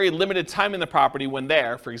they have very limited time in the property when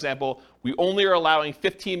there. For example, we only are allowing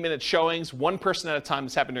 15-minute showings, one person at a time.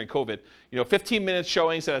 This happened during COVID. 15-minute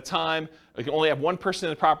showings at a time. We can only have one person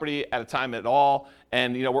in the property at a time at all.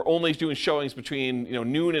 And we're only doing showings between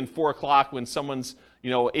noon and 4 o'clock when someone's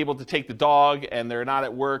able to take the dog and they're not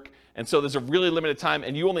at work. And so there's a really limited time,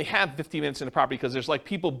 and you only have 15 minutes in the property because there's like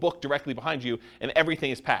people booked directly behind you and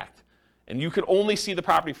everything is packed. And you can only see the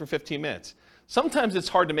property for 15 minutes. Sometimes it's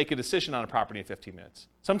hard to make a decision on a property in 15 minutes.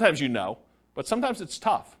 Sometimes but sometimes it's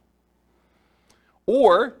tough.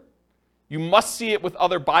 Or you must see it with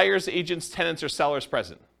other buyers, agents, tenants, or sellers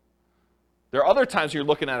present. There are other times you're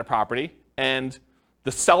looking at a property and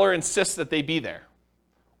the seller insists that they be there.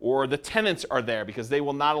 Or the tenants are there because they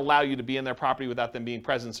will not allow you to be in their property without them being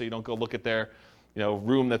present, so you don't go look at their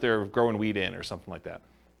room that they're growing weed in or something like that.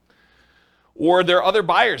 Or there are other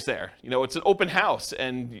buyers there. You know, it's an open house,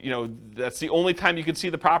 and you know that's the only time you can see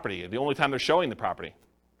the property, the only time they're showing the property.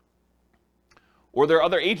 Or there are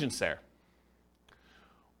other agents there.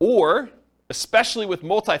 Or, especially with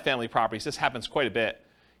multifamily properties, this happens quite a bit,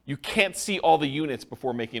 you can't see all the units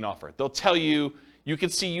before making an offer. They'll tell you, you can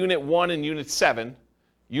see unit 1 and unit 7.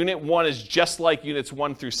 Unit 1 is just like units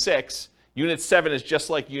 1 through 6. Unit 7 is just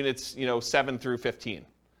like units 7 through 15.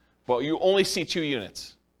 But you only see 2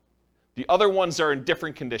 units. The other ones are in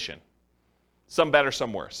different condition. Some better,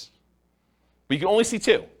 some worse. But you can only see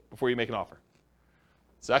 2 before you make an offer.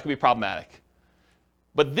 So that can be problematic.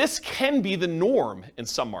 But this can be the norm in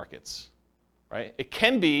some markets, right? It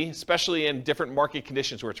can be, especially in different market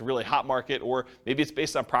conditions where it's a really hot market, or maybe it's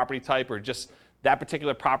based on property type, or just that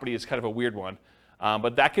particular property is kind of a weird one.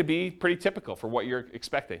 But that could be pretty typical for what you're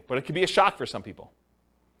expecting. But it could be a shock for some people.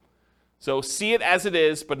 So see it as it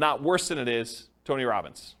is, but not worse than it is, Tony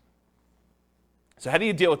Robbins. So how do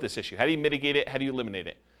you deal with this issue? How do you mitigate it? How do you eliminate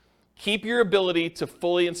it? Keep your ability to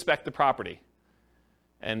fully inspect the property.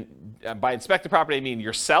 And by inspect the property, I mean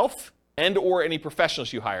yourself and or any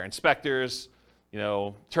professionals you hire, inspectors,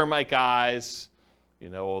 termite guys,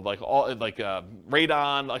 radon,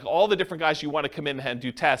 like all the different guys you want to come in and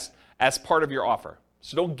do tests as part of your offer.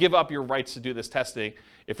 So don't give up your rights to do this testing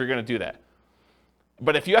if you're going to do that.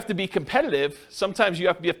 But if you have to be competitive, sometimes you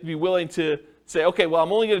have to be willing to say, okay, well,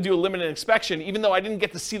 I'm only going to do a limited inspection, even though I didn't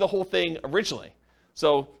get to see the whole thing originally.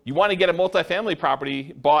 So you want to get a multifamily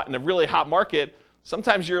property bought in a really hot market.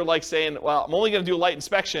 Sometimes you're like saying, well, I'm only going to do a light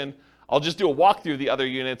inspection. I'll just do a walkthrough of the other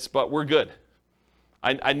units, but we're good.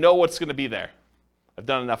 I know what's going to be there. I've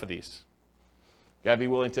done enough of these. You got to be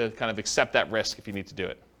willing to kind of accept that risk if you need to do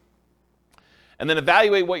it. And then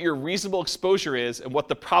evaluate what your reasonable exposure is and what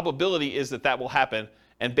the probability is that will happen,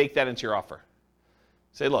 and bake that into your offer.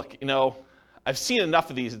 Say, look, I've seen enough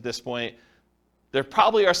of these at this point. There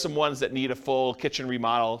probably are some ones that need a full kitchen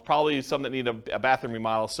remodel, probably some that need a bathroom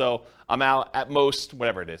remodel. So I'm out at most,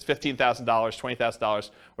 whatever it is, $15,000, $20,000,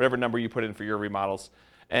 whatever number you put in for your remodels.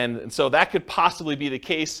 And so that could possibly be the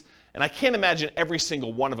case. And I can't imagine every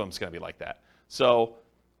single one of them is going to be like that. So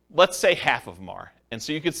let's say half of them are. And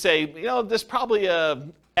so you could say, there's probably a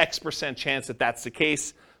X% chance that that's the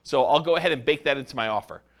case. So I'll go ahead and bake that into my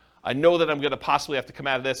offer. I know that I'm going to possibly have to come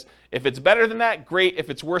out of this. If it's better than that, great. If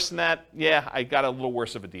it's worse than that, yeah, I got a little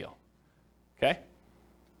worse of a deal. Okay?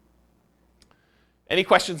 Any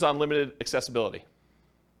questions on limited accessibility?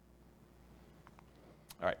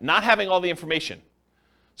 All right, not having all the information.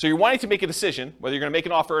 So you're wanting to make a decision, whether you're going to make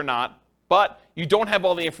an offer or not, but you don't have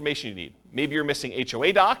all the information you need. Maybe you're missing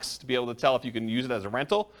HOA docs to be able to tell if you can use it as a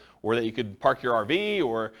rental, or that you could park your RV,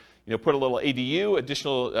 or put a little ADU,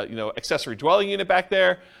 additional accessory dwelling unit back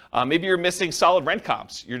there. Maybe you're missing solid rent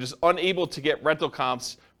comps. You're just unable to get rental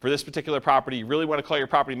comps for this particular property. You really want to call your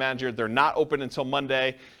property manager. They're not open until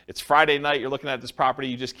Monday. It's Friday night. You're looking at this property.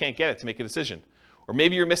 You just can't get it to make a decision. Or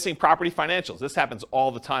maybe you're missing property financials. This happens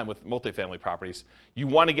all the time with multifamily properties. You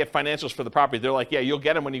want to get financials for the property. They're like, yeah, you'll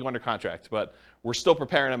get them when you go under contract, but we're still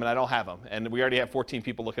preparing them and I don't have them. And we already have 14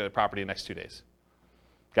 people looking at the property in the next 2 days.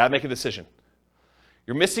 Got to make a decision.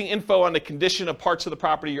 You're missing info on the condition of parts of the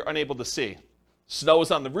property you're unable to see. Snow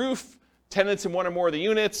is on the roof, tenants in one or more of the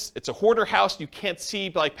units. It's a hoarder house. You can't see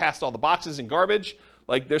past all the boxes and garbage.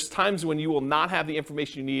 There's times when you will not have the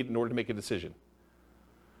information you need in order to make a decision.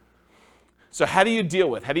 So how do you deal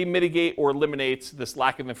with, how do you mitigate or eliminate this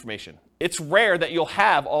lack of information? It's rare that you'll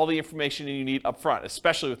have all the information you need up front,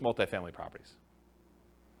 especially with multifamily properties.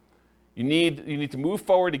 You need to move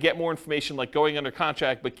forward to get more information, like going under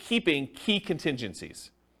contract, but keeping key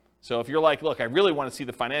contingencies. So if you're like, look, I really want to see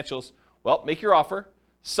the financials, well, make your offer,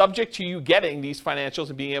 subject to you getting these financials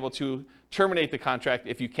and being able to terminate the contract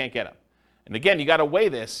if you can't get them. And again, you got to weigh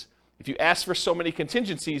this. If you ask for so many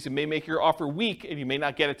contingencies, it may make your offer weak and you may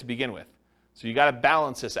not get it to begin with. So you got to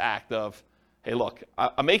balance this act of, hey, look,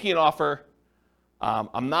 I'm making an offer.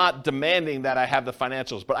 I'm not demanding that I have the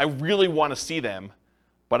financials, but I really want to see them.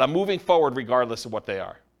 But I'm moving forward regardless of what they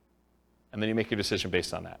are. And then you make your decision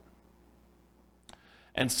based on that.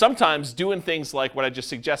 And sometimes doing things like what I just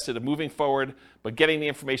suggested of moving forward, but getting the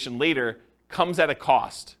information later comes at a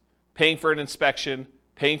cost. Paying for an inspection,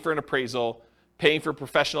 paying for an appraisal, paying for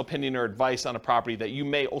professional opinion or advice on a property that you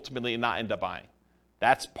may ultimately not end up buying.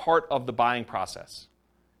 That's part of the buying process.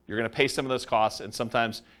 You're going to pay some of those costs, and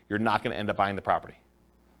sometimes you're not going to end up buying the property.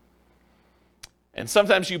 And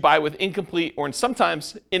sometimes you buy with incomplete or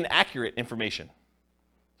sometimes inaccurate information.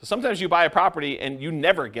 So sometimes you buy a property and you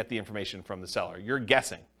never get the information from the seller. You're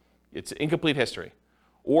guessing. It's incomplete history.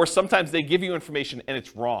 Or sometimes they give you information and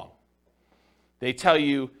it's wrong. They tell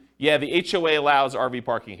you, yeah, the HOA allows RV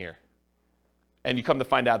parking here. and you come to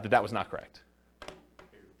find out that that was not correct.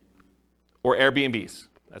 Or Airbnbs.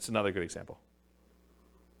 That's another good example.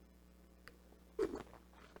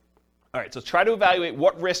 All right, so try to evaluate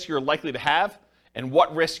what risk you're likely to have and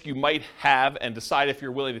what risk you might have and decide if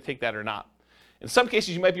you're willing to take that or not. In some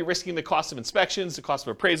cases, you might be risking the cost of inspections, the cost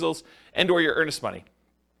of appraisals, and or your earnest money.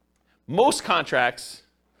 Most contracts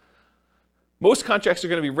are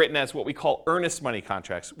going to be written as what we call earnest money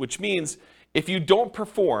contracts, which means if you don't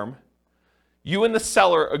perform, you and the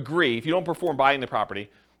seller agree, if you don't perform buying the property,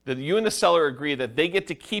 that you and the seller agree that they get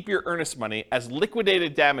to keep your earnest money as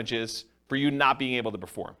liquidated damages for you not being able to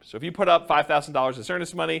perform. So if you put up $5,000 as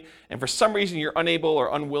earnest money, and for some reason you're unable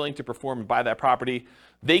or unwilling to perform and buy that property,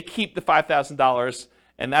 they keep the $5,000,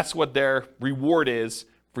 and that's what their reward is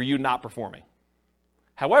for you not performing.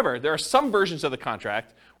 However, there are some versions of the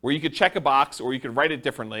contract where you could check a box or you could write it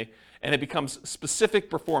differently, and it becomes specific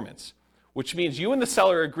performance, which means you and the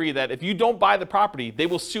seller agree that if you don't buy the property, they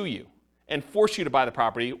will sue you and force you to buy the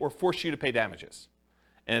property or force you to pay damages.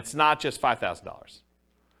 And it's not just $5,000.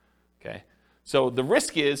 Okay? So the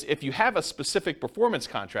risk is if you have a specific performance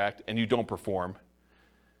contract and you don't perform,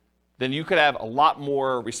 then you could have a lot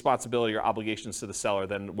more responsibility or obligations to the seller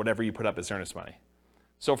than whatever you put up as earnest money.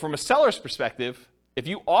 So from a seller's perspective, if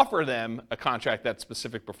you offer them a contract that's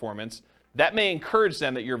specific performance, that may encourage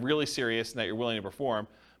them that you're really serious and that you're willing to perform,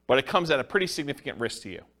 but it comes at a pretty significant risk to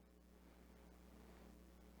you.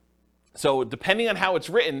 So depending on how it's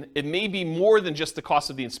written, it may be more than just the cost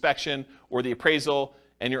of the inspection or the appraisal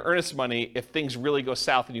and your earnest money if things really go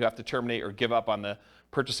south and you have to terminate or give up on the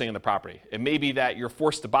purchasing of the property. It may be that you're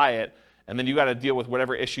forced to buy it, and then you got to deal with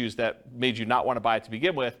whatever issues that made you not want to buy it to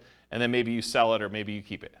begin with, and then maybe you sell it or maybe you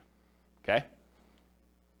keep it. Okay?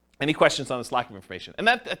 Any questions on this lack of information? And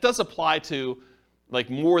that does apply to like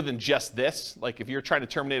more than just this. Like if you're trying to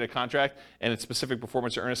terminate a contract and it's specific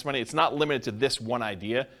performance or earnest money, it's not limited to this one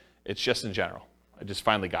idea. It's just in general. I just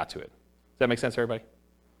finally got to it. Does that make sense, everybody?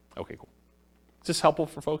 Okay, cool. Is this helpful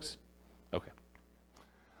for folks? Okay.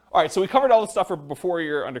 All right, so we covered all the stuff for before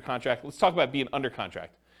you're under contract. Let's talk about being under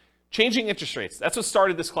contract. Changing interest rates. That's what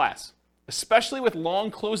started this class, especially with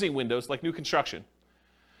long closing windows like new construction.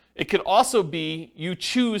 It could also be you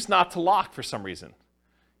choose not to lock for some reason.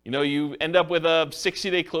 You know, you end up with a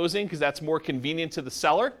 60-day closing because that's more convenient to the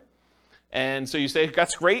seller. And so you say,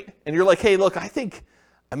 that's great. And you're like, hey, look,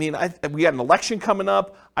 we got an election coming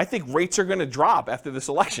up. I think rates are going to drop after this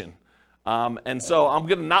election. And so I'm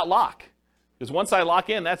going to not lock. Because once I lock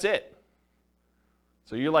in, that's it.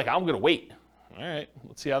 So you're like, I'm going to wait. All right,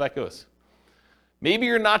 let's see how that goes. Maybe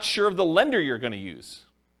you're not sure of the lender you're going to use.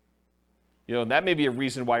 You know, that may be a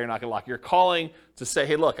reason why you're not going to lock. You're calling to say,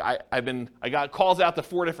 hey, look, I got calls out to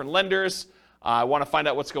 4 different lenders. I want to find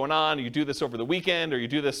out what's going on. You do this over the weekend, or you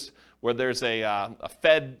do this where there's a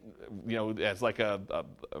Fed, you know, as like a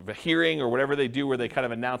hearing or whatever they do where they kind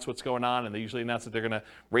of announce what's going on, and they usually announce that they're going to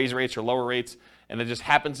raise rates or lower rates, and it just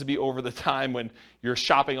happens to be over the time when you're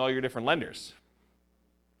shopping all your different lenders.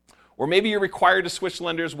 Or maybe you're required to switch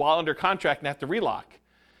lenders while under contract and have to relock.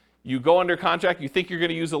 You go under contract, you think you're going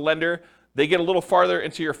to use a lender, they get a little farther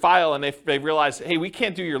into your file and they realize, hey, we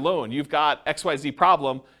can't do your loan. You've got XYZ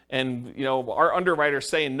problem, and you know our underwriter's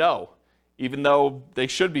saying no, even though they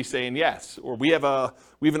should be saying yes. Or we have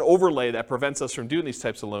an overlay that prevents us from doing these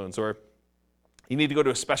types of loans. Or you need to go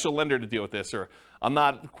to a special lender to deal with this. Or I'm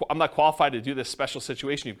not qualified to do this special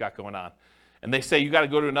situation you've got going on. And they say you got to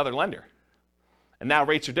go to another lender. And now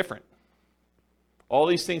rates are different. All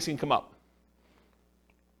these things can come up.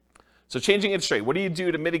 So changing interest rate, what do you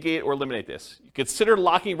do to mitigate or eliminate this? You consider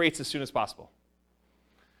locking rates as soon as possible.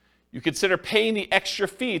 You consider paying the extra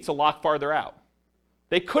fee to lock farther out.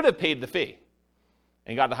 They could have paid the fee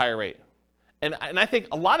and got a higher rate. And I think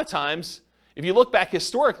a lot of times, if you look back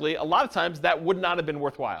historically, a lot of times that would not have been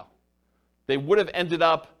worthwhile. They would have ended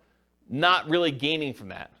up not really gaining from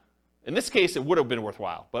that. In this case, it would have been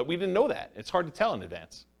worthwhile, but we didn't know that. It's hard to tell in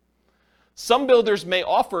advance. Some builders may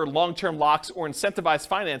offer long-term locks or incentivized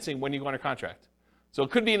financing when you go under contract. So it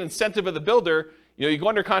could be an incentive of the builder. You know, you go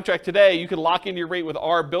under contract today, you can lock in your rate with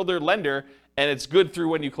our builder lender, and it's good through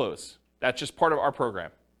when you close. That's just part of our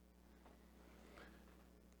program.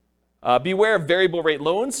 Beware of variable rate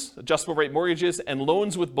loans, adjustable rate mortgages, and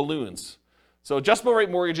loans with balloons. So adjustable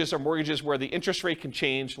rate mortgages are mortgages where the interest rate can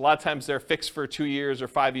change. A lot of times they're fixed for 2 years or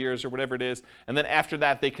 5 years or whatever it is. And then after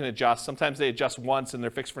that, they can adjust. Sometimes they adjust once and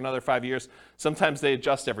they're fixed for another 5 years. Sometimes they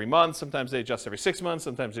adjust every month. Sometimes they adjust every 6 months.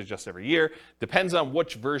 Sometimes they adjust every year. Depends on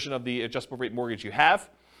which version of the adjustable rate mortgage you have.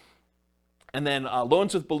 And then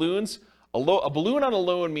loans with balloons. A balloon on a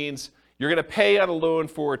loan means you're going to pay on a loan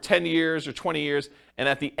for 10 years or 20 years. And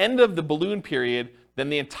at the end of the balloon period, then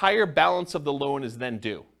the entire balance of the loan is then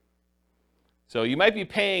due. So you might be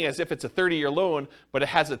paying as if it's a 30-year loan, but it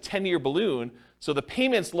has a 10-year balloon, so the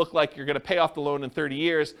payments look like you're going to pay off the loan in 30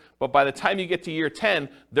 years, but by the time you get to year 10,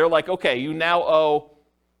 they're like, okay, you now owe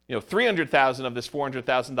 $300,000 of this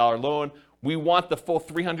 $400,000 loan. We want the full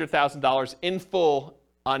 $300,000 in full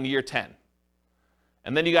on year 10.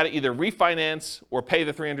 And then you got to either refinance or pay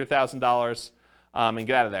the $300,000 and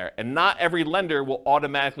get out of there. And not every lender will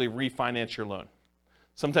automatically refinance your loan.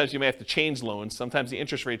 Sometimes you may have to change loans. Sometimes the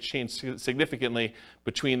interest rates change significantly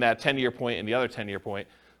between that 10-year point and the other 10-year point.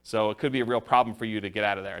 So it could be a real problem for you to get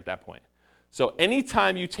out of there at that point. So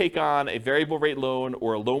anytime you take on a variable rate loan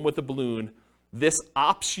or a loan with a balloon, this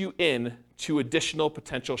opts you in to additional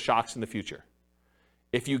potential shocks in the future.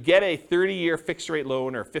 If you get a 30-year fixed rate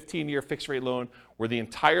loan or a 15-year fixed rate loan where the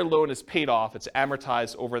entire loan is paid off, it's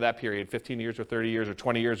amortized over that period, 15 years or 30 years or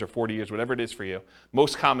 20 years or 40 years, whatever it is for you.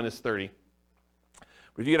 Most common is 30.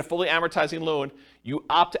 But if you get a fully amortizing loan, you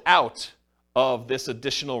opt out of this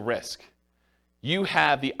additional risk. You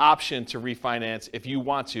have the option to refinance if you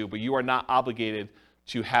want to, but you are not obligated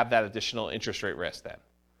to have that additional interest rate risk then.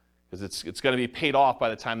 Because it's going to be paid off by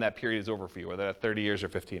the time that period is over for you, whether that's 30 years or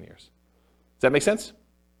 15 years. Does that make sense?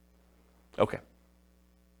 Okay.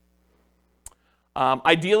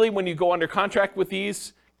 Ideally, when you go under contract with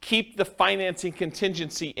these, keep the financing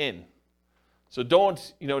contingency in. So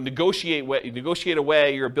don't negotiate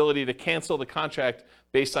away your ability to cancel the contract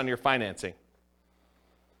based on your financing.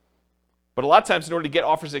 But a lot of times, in order to get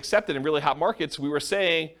offers accepted in really hot markets, we were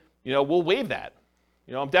saying, we'll waive that.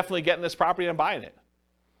 I'm definitely getting this property and I'm buying it.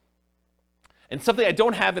 And something I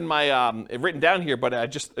don't have in my written down here, but it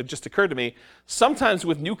just occurred to me, sometimes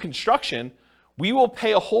with new construction, we will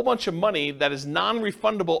pay a whole bunch of money that is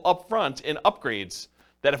non-refundable upfront in upgrades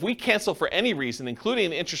that if we cancel for any reason,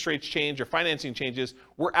 including the interest rates change or financing changes,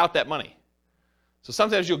 we're out that money. So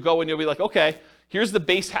sometimes you'll go and you'll be like, okay, here's the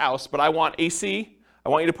base house, but I want AC. I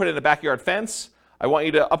want you to put in a backyard fence. I want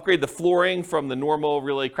you to upgrade the flooring from the normal,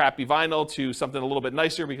 really crappy vinyl to something a little bit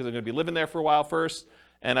nicer because I'm going to be living there for a while first.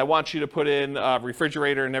 And I want you to put in a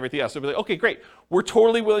refrigerator and everything else. So we'll be like, okay, great. We're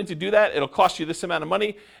totally willing to do that. It'll cost you this amount of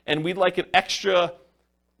money. And we'd like an extra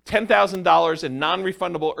 $10,000 in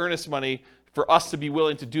non-refundable earnest money for us to be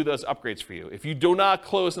willing to do those upgrades for you. If you do not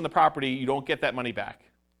close on the property, you don't get that money back.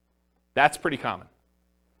 That's pretty common.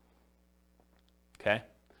 Okay?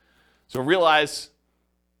 So realize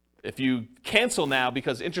if you cancel now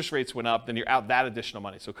because interest rates went up, then you're out that additional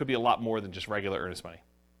money. So it could be a lot more than just regular earnest money.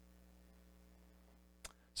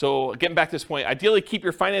 So getting back to this point, ideally keep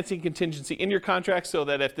your financing contingency in your contract so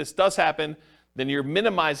that if this does happen, then you're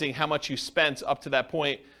minimizing how much you spent up to that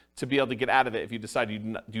point to be able to get out of it if you decide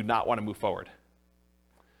you do not want to move forward.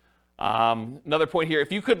 Another point here,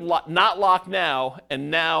 if you could not lock now, and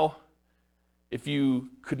now if you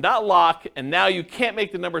could not lock and now you can't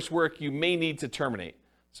make the numbers work, you may need to terminate.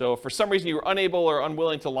 So if for some reason you were unable or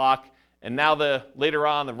unwilling to lock, and now later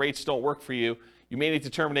on the rates don't work for you, you may need to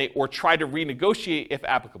terminate or try to renegotiate if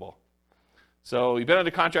applicable. So you've been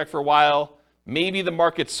under contract for a while. Maybe the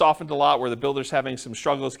market's softened a lot where the builder's having some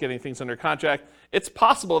struggles getting things under contract. It's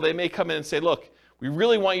possible they may come in and say, look, we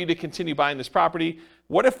really want you to continue buying this property.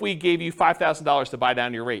 What if we gave you $5,000 to buy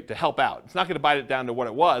down your rate to help out? It's not going to buy it down to what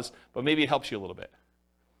it was, but maybe it helps you a little bit.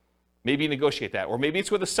 Maybe you negotiate that. Or maybe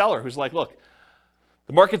it's with a seller who's like, look,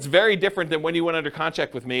 the market's very different than when you went under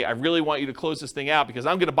contract with me. I really want you to close this thing out because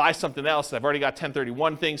I'm going to buy something else. I've already got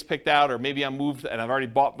 1031 things picked out, or maybe I'm moved and I've already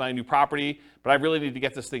bought my new property, but I really need to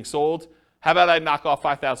get this thing sold. How about I knock off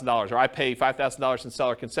 $5,000, or I pay $5,000 in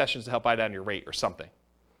seller concessions to help buy down your rate or something?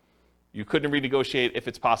 You couldn't renegotiate if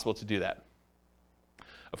it's possible to do that.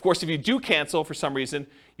 Of course, if you do cancel for some reason,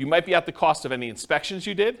 you might be at the cost of any inspections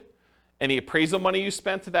you did, any appraisal money you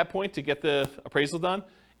spent to that point to get the appraisal done,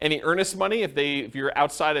 any earnest money if you're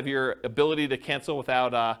outside of your ability to cancel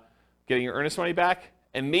without getting your earnest money back,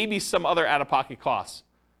 and maybe some other out-of-pocket costs.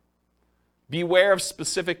 Beware of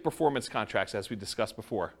specific performance contracts, as we discussed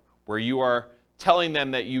before, where you are telling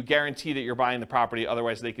them that you guarantee that you're buying the property,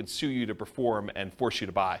 otherwise they can sue you to perform and force you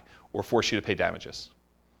to buy or force you to pay damages.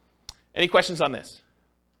 Any questions on this?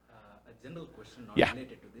 A general question not Yeah.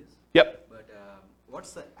 related to this. Yep. But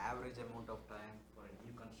what's the average amount of time for a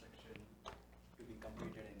new construction to be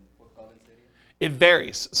completed in Fort Collins area? It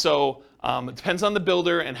varies. So it depends on the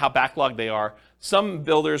builder and how backlogged they are. Some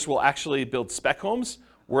builders will actually build spec homes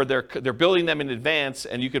where they're building them in advance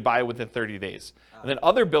and you could buy it within 30 days. And then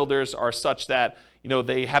other builders are such that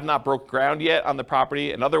they have not broke ground yet on the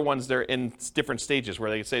property, and other ones they're in different stages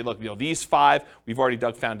where they can say, look, these 5, we've already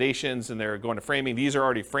dug foundations and they're going to framing. These are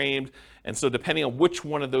already framed. And so depending on which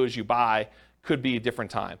one of those you buy could be a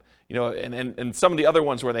different time. And some of the other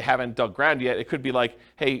ones where they haven't dug ground yet, it could be like,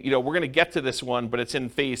 hey, we're going to get to this one, but it's in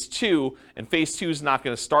phase 2, and phase 2 is not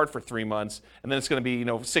going to start for 3 months, and then it's going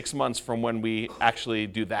to be 6 months from when we actually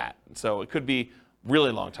do that. So it could be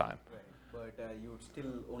really long time. Right. But you would still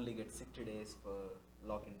only get 60 days for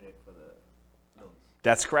lock-in rate for the loans.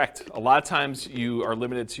 That's correct. A lot of times you are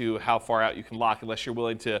limited to how far out you can lock unless you're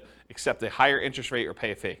willing to accept a higher interest rate or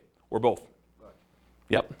pay a fee, or both. Right.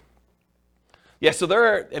 Yep. Yeah, so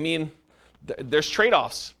there's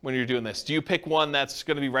trade-offs when you're doing this. Do you pick one that's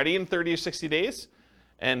going to be ready in 30 or 60 days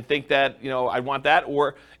and think that, I want that?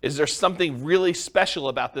 Or is there something really special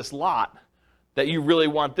about this lot that you really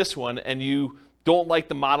want this one and you don't like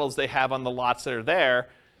the models they have on the lots that are there?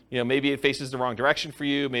 Maybe it faces the wrong direction for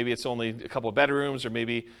you. Maybe it's only a couple of bedrooms, or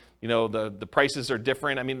maybe, the prices are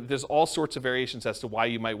different. There's all sorts of variations as to why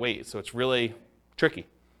you might wait. So it's really tricky.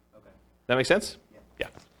 Okay. That make sense? Yeah.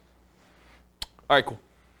 All right, cool.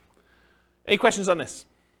 Any questions on this?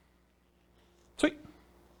 Sweet.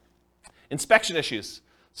 Inspection issues.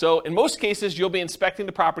 So in most cases, you'll be inspecting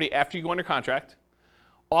the property after you go under contract,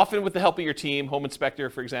 often with the help of your team, home inspector,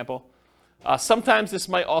 for example. Sometimes this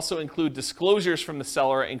might also include disclosures from the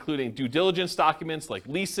seller, including due diligence documents like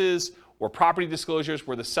leases or property disclosures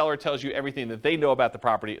where the seller tells you everything that they know about the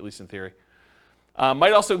property, at least in theory.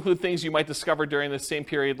 Might also include things you might discover during the same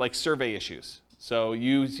period, like survey issues. So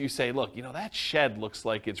you say, look, that shed looks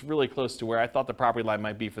like it's really close to where I thought the property line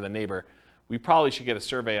might be for the neighbor. We probably should get a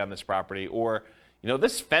survey on this property. Or,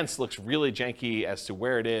 this fence looks really janky as to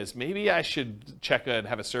where it is. Maybe I should check and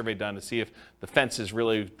have a survey done to see if the fence is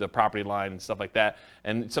really the property line and stuff like that.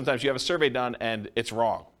 And sometimes you have a survey done and it's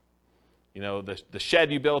wrong. The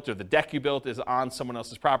shed you built or the deck you built is on someone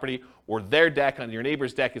else's property, or their deck on your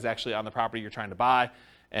neighbor's deck is actually on the property you're trying to buy,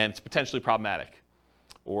 and it's potentially problematic.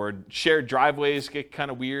 Or shared driveways get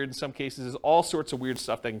kind of weird in some cases. There's all sorts of weird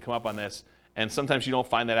stuff that can come up on this, and sometimes you don't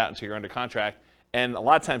find that out until you're under contract. And a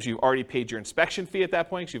lot of times you've already paid your inspection fee at that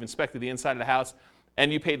point, because you've inspected the inside of the house,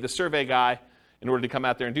 and you paid the survey guy in order to come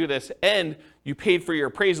out there and do this, and you paid for your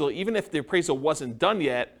appraisal, even if the appraisal wasn't done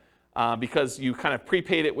yet, because you kind of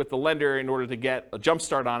prepaid it with the lender in order to get a jump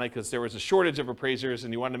start on it, because there was a shortage of appraisers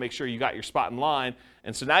and you wanted to make sure you got your spot in line.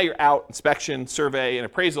 And so now you're out, inspection, survey, and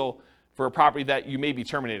appraisal for a property that you may be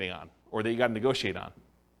terminating on or that you got to negotiate on.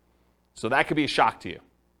 So that could be a shock to you. You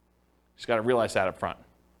just got to realize that up front.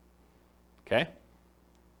 Okay?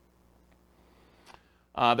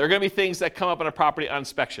 There are going to be things that come up on a property on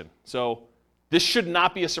inspection. So this should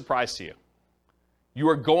not be a surprise to you. You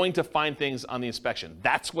are going to find things on the inspection.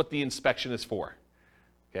 That's what the inspection is for.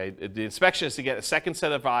 Okay? The inspection is to get a second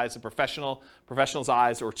set of eyes, a professional's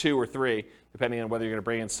eyes, or 2 or 3, depending on whether you're going to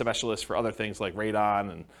bring in specialists for other things like radon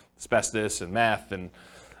and asbestos and meth and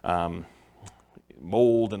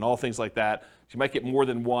mold and all things like that. So you might get more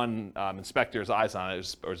than one inspector's eyes on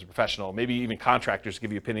it, or as a professional. Maybe even contractors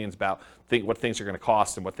give you opinions about what things are going to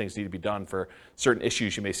cost and what things need to be done for certain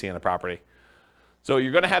issues you may see on the property. So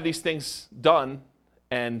you're going to have these things done,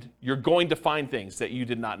 and you're going to find things that you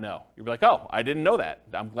did not know. You'll be like, oh, I didn't know that.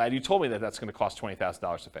 I'm glad you told me that that's going to cost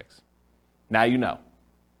 $20,000 to fix. Now you know.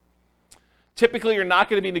 Typically, you're not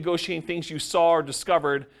going to be negotiating things you saw or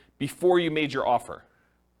discovered before you made your offer.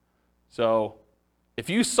 So if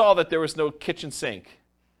you saw that there was no kitchen sink,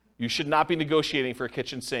 you should not be negotiating for a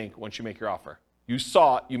kitchen sink once you make your offer. You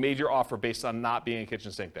saw it, you made your offer based on not being a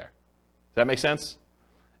kitchen sink there. Does that make sense?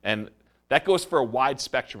 And that goes for a wide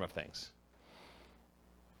spectrum of things.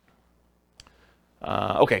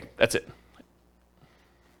 Okay, that's it.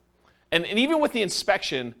 And even with the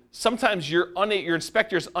inspection, sometimes your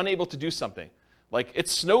inspector is unable to do something. Like it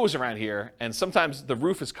snows around here, and sometimes the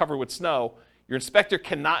roof is covered with snow. Your inspector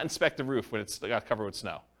cannot inspect the roof when it's got covered with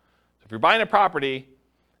snow. So if you're buying a property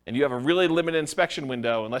and you have a really limited inspection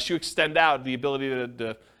window, unless you extend out the ability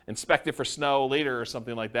to inspect it for snow later or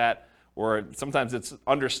something like that, or sometimes it's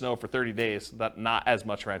under snow for 30 days, not as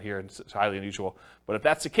much around here, it's highly unusual. But if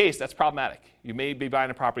that's the case, that's problematic. You may be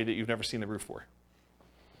buying a property that you've never seen the roof for.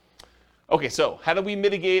 Okay, so how do we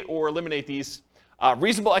mitigate or eliminate these?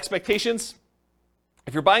 Reasonable expectations.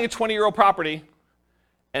 If you're buying a 20-year-old property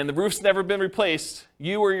and the roof's never been replaced,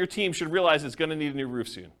 you or your team should realize it's going to need a new roof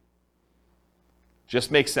soon.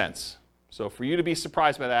 Just makes sense. So for you to be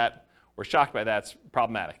surprised by that or shocked by that's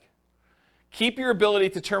problematic. Keep your ability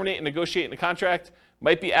to terminate and negotiate in a contract.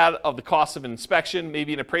 Might be out of the cost of an inspection,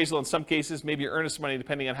 maybe an appraisal in some cases, maybe your earnest money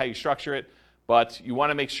depending on how you structure it. But you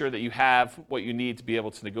want to make sure that you have what you need to be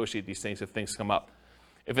able to negotiate these things if things come up.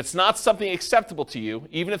 If it's not something acceptable to you,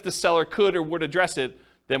 even if the seller could or would address it,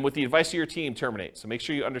 then with the advice of your team, terminate. So make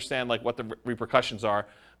sure you understand what the repercussions are.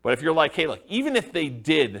 But if you're like, hey, look, even if they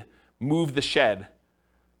did move the shed.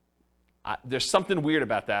 There's something weird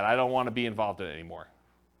about that. I don't want to be involved in it anymore,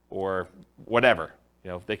 or whatever.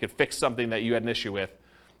 If they could fix something that you had an issue with,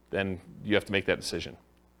 then you have to make that decision.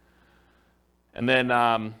 And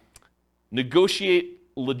then negotiate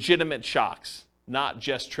legitimate shocks, not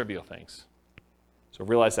just trivial things. So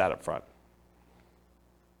realize that up front.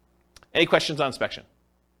 Any questions on inspection?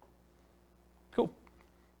 Cool.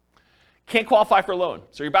 Can't qualify for a loan.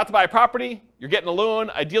 So you're about to buy a property, you're getting a loan.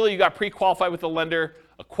 Ideally, you got pre-qualified with a lender,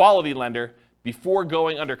 a quality lender, before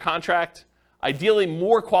going under contract. Ideally,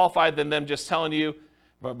 more qualified than them just telling you,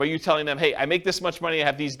 but you telling them, hey, I make this much money, I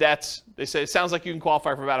have these debts. They say, it sounds like you can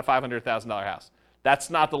qualify for about a $500,000 house. That's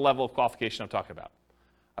not the level of qualification I'm talking about.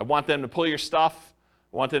 I want them to pull your stuff.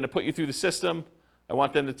 I want them to put you through the system. I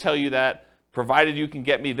want them to tell you that, provided you can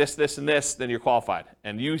get me this, this, and this, then you're qualified.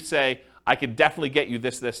 And you say, I can definitely get you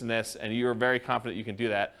this, this, and this, and you're very confident you can do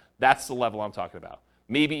that. That's the level I'm talking about.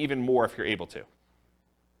 Maybe even more if you're able to.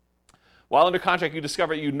 While under contract, you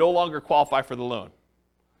discover you no longer qualify for the loan.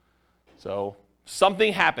 So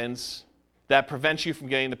something happens that prevents you from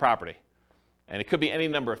getting the property. And it could be any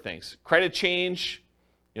number of things. Credit change,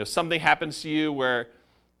 something happens to you where,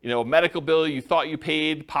 a medical bill you thought you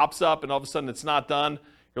paid pops up and all of a sudden it's not done.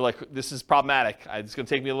 You're like, this is problematic. It's going to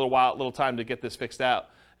take me a little time to get this fixed out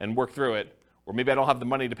and work through it. Or maybe I don't have the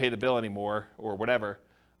money to pay the bill anymore, or whatever.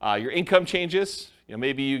 Your income changes.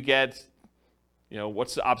 Maybe you get,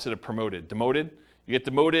 what's the opposite of promoted? Demoted. You get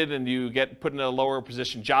demoted and you get put in a lower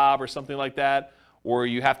position job or something like that. Or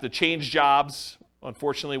you have to change jobs.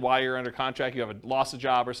 Unfortunately, while you're under contract, you have a loss of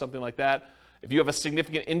job or something like that. If you have a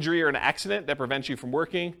significant injury or an accident that prevents you from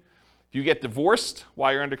working, if you get divorced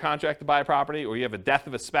while you're under contract to buy a property, or you have a death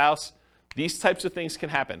of a spouse, these types of things can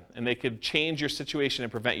happen, and they could change your situation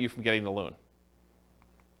and prevent you from getting the loan.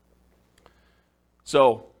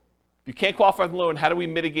 So if you can't qualify for the loan, how do we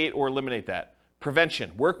mitigate or eliminate that?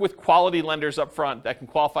 Prevention. Work with quality lenders up front that can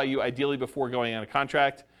qualify you ideally before going on a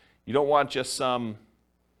contract. You don't want just some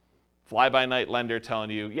fly-by-night lender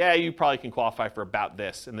telling you, yeah, you probably can qualify for about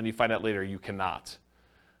this, and then you find out later you cannot.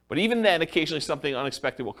 But even then, occasionally something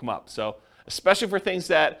unexpected will come up. So especially for things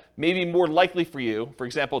that may be more likely for you, for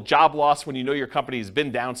example, job loss when you know your company has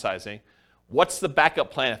been downsizing, what's the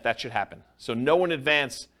backup plan if that should happen? So know in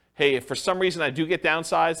advance, hey, if for some reason I do get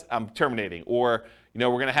downsized, I'm terminating. Or we're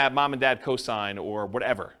going to have mom and dad co-sign, or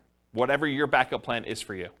whatever your backup plan is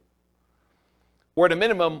for you. Or at a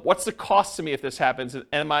minimum, what's the cost to me if this happens, and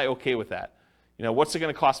am I okay with that? What's it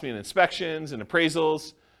going to cost me in inspections and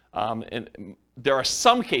appraisals? And there are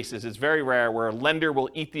some cases, it's very rare, where a lender will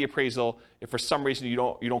eat the appraisal if for some reason you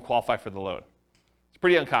don't qualify for the loan. It's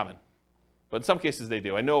pretty uncommon, but in some cases they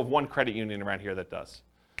do. I know of one credit union around here that does.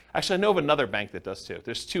 Actually, I know of another bank that does too.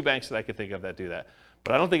 There's 2 banks that I could think of that do that,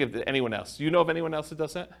 but I don't think of anyone else. Do you know of anyone else that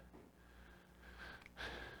does that?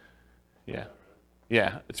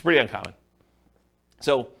 Yeah, it's pretty uncommon.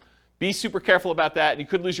 So be super careful about that, and you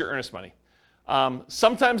could lose your earnest money.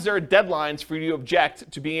 Sometimes there are deadlines for you to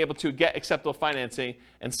object to being able to get acceptable financing,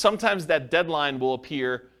 and sometimes that deadline will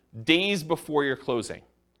appear days before your closing.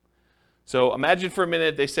 So imagine for a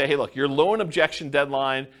minute they say, hey, look, your loan objection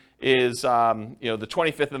deadline is the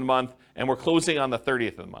 25th of the month, and we're closing on the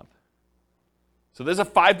 30th of the month. So there's a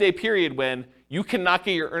 5-day period when you cannot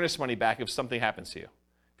get your earnest money back if something happens to you.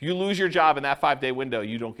 If you lose your job in that 5-day window,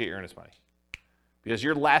 you don't get your earnest money. Because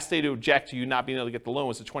your last day to object to you not being able to get the loan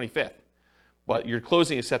was the 25th. But your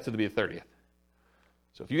closing is set to be the 30th.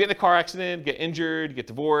 So if you get in a car accident, get injured, get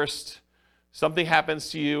divorced, something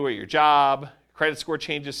happens to you or your job, credit score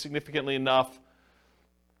changes significantly enough,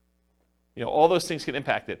 all those things can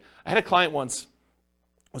impact it. I had a client once,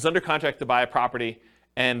 was under contract to buy a property,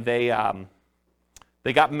 and they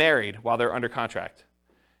got married while they were under contract.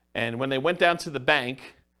 And when they went down to the bank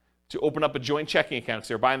to open up a joint checking account, because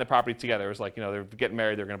they were buying the property together, it was like, they're getting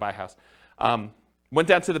married, they're going to buy a house. Went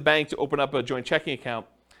down to the bank to open up a joint checking account,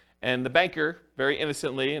 and the banker, very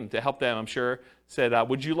innocently, and to help them, I'm sure, said,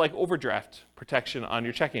 would you like overdraft protection on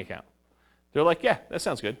your checking account? They're like, yeah, that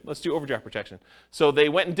sounds good. Let's do overdraft protection. So they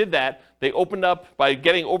went and did that. They opened up, by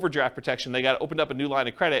getting overdraft protection, they opened up a new line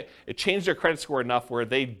of credit. It changed their credit score enough where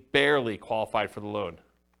they barely qualified for the loan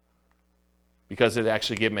because it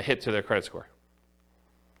actually gave them a hit to their credit score.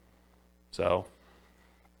 So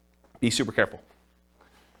be super careful.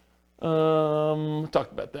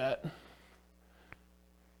 Talked about that.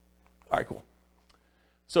 All right, cool.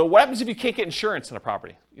 So what happens if you can't get insurance on a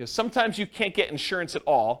property? Sometimes you can't get insurance at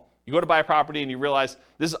all. You go to buy a property and you realize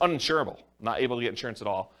this is uninsurable. I'm not able to get insurance at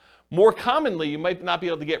all. More commonly, you might not be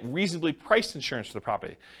able to get reasonably priced insurance for the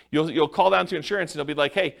property. You'll call down to insurance and they'll be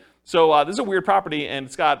like, hey, so this is a weird property and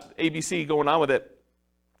it's got ABC going on with it.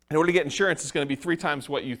 in order to get insurance, it's going to be 3 times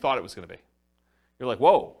what you thought it was going to be. You're like,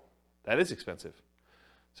 whoa, that is expensive.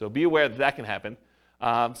 So be aware that that can happen.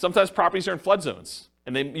 Sometimes properties are in flood zones,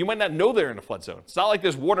 and you might not know they're in a flood zone. It's not like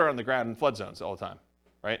there's water on the ground in flood zones all the time,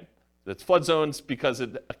 right? It's flood zones because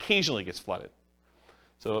it occasionally gets flooded.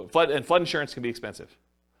 So flood insurance can be expensive.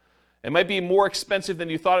 It might be more expensive than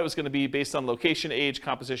you thought it was going to be based on location, age,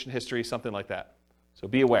 composition, history, something like that. So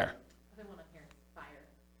be aware. Other one on here, fire.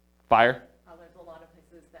 Fire? There's a lot of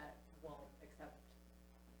places that will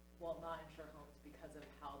not insure homes because of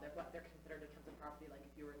what they're considered in terms of property. Like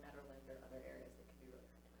if you were in Netherlands or other areas, it can be really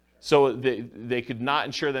hard to insure. So they could not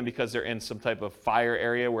insure them because they're in some type of fire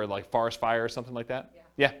area where like forest fire or something like that?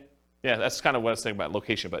 Yeah. Yeah, that's kind of what I was saying about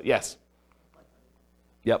location, but yes.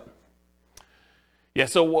 Yep. Yeah,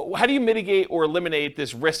 so how do you mitigate or eliminate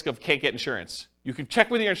this risk of can't get insurance? You can check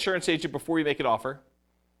with your insurance agent before you make an offer.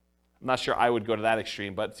 I'm not sure I would go to that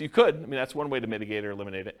extreme, but you could. I mean, that's one way to mitigate or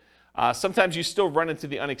eliminate it. Sometimes you still run into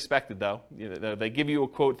the unexpected, though. They give you a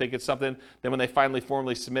quote, think it's something, then when they finally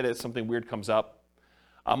formally submit it, something weird comes up.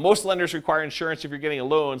 Most lenders require insurance if you're getting a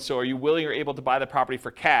loan, so are you willing or able to buy the property for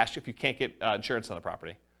cash if you can't get insurance on the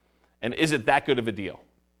property? And is it that good of a deal?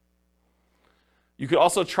 You could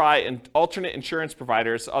also try alternate insurance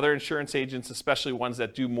providers, other insurance agents, especially ones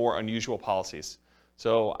that do more unusual policies.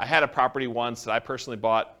 So I had a property once that I personally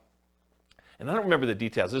bought, and I don't remember the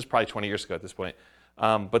details. This is probably 20 years ago at this point.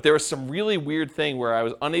 But there was some really weird thing where I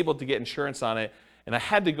was unable to get insurance on it, and I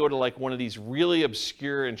had to go to like one of these really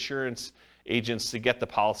obscure insurance agents to get the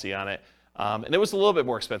policy on it. And it was a little bit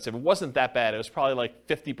more expensive. It wasn't that bad. It was probably like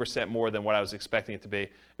 50% more than what I was expecting it to be.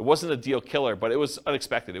 It wasn't a deal killer, but it was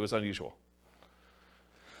unexpected. It was unusual.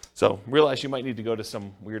 So realize you might need to go to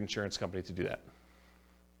some weird insurance company to do that.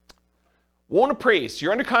 Won't appraise.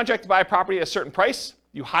 You're under contract to buy a property at a certain price.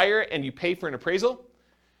 You hire and you pay for an appraisal.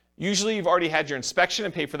 Usually you've already had your inspection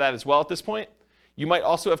and pay for that as well at this point. You might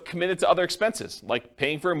also have committed to other expenses, like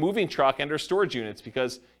paying for a moving truck and or storage units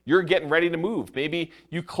because you're getting ready to move. Maybe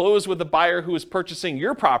you closed with the buyer who is purchasing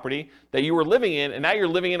your property that you were living in, and now you're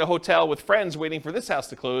living in a hotel with friends waiting for this house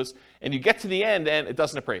to close, and you get to the end and it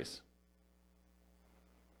doesn't appraise.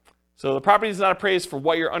 So the property is not appraised for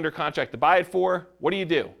what you're under contract to buy it for. What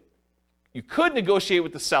do? You could negotiate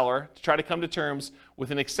with the seller to try to come to terms with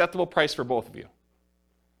an acceptable price for both of you.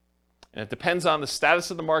 And it depends on the status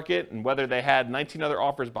of the market and whether they had 19 other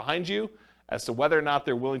offers behind you as to whether or not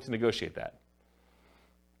they're willing to negotiate that.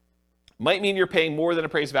 Might mean you're paying more than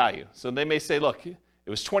appraised value. So they may say, look, it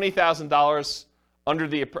was $20,000 under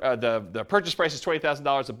the purchase price is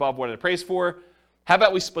 $20,000 above what it appraised for. How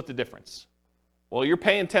about we split the difference? Well, you're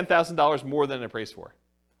paying $10,000 more than it appraised for.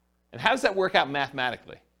 And how does that work out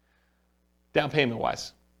mathematically, down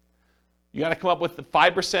payment-wise? You got to come up with the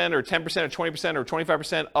 5% or 10% or 20% or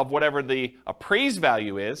 25% of whatever the appraised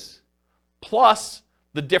value is, plus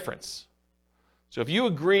the difference. So if you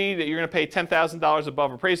agree that you're going to pay $10,000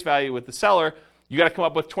 above appraised value with the seller, you got to come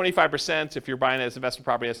up with 25%, if you're buying it as investment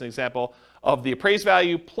property as an example, of the appraised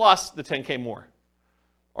value plus the $10K more.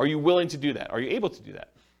 Are you willing to do that? Are you able to do that?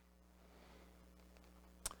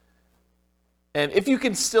 And if you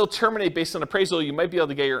can still terminate based on appraisal, you might be able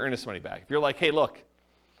to get your earnest money back. If you're like, hey, look,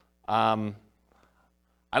 I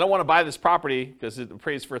don't want to buy this property because it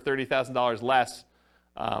appraised for $30,000 less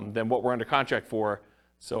than what we're under contract for,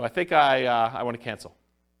 so I think I want to cancel.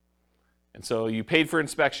 And so you paid for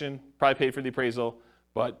inspection, probably paid for the appraisal,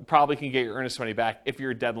 but probably can get your earnest money back if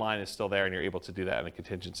your deadline is still there and you're able to do that in a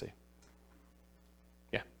contingency.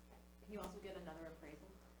 Yeah? Can you also get another appraisal?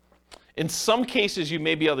 In some cases, you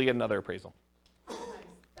may be able to get another appraisal. Sometimes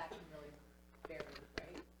that can really vary,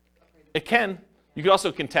 right? It can. You could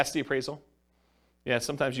also contest the appraisal. Yeah,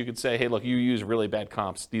 sometimes you could say, hey, look, you use really bad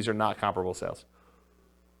comps. These are not comparable sales.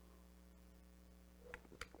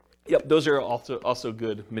 Yep, those are also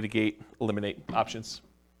good mitigate, eliminate options.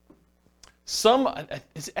 Some,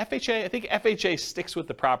 is FHA? I think FHA sticks with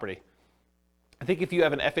the property. I think if you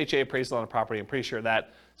have an FHA appraisal on a property, I'm pretty sure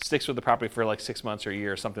that sticks with the property for like 6 months or a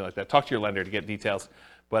year or something like that. Talk to your lender to get details.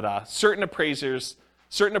 But certain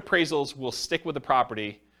appraisals will stick with the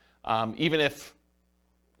property even if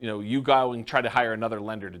you go and try to hire another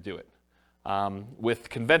lender to do it. With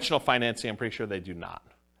conventional financing, I'm pretty sure they do not,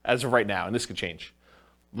 as of right now, and this could change.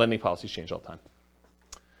 Lending policies change all the time.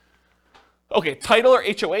 Okay, title or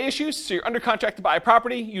HOA issues. So you're under contract to buy a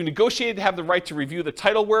property. You negotiated to have the right to review the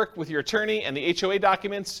title work with your attorney and the HOA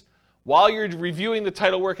documents. While you're reviewing the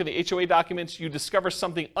title work and the HOA documents, you discover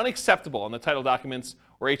something unacceptable in the title documents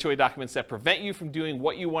or HOA documents that prevent you from doing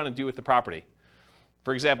what you want to do with the property.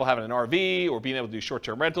 For example, having an RV or being able to do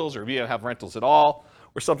short-term rentals or being able to have rentals at all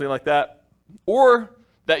or something like that. Or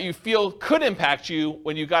that you feel could impact you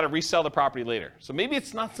when you got to resell the property later. So maybe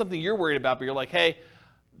it's not something you're worried about, but you're like, hey,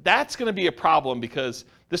 that's going to be a problem because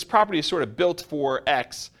this property is sort of built for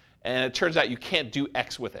X, and it turns out you can't do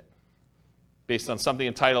X with it based on something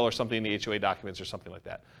in title or something in the HOA documents or something like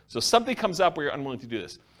that. So something comes up where you're unwilling to do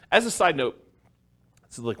this. As a side note,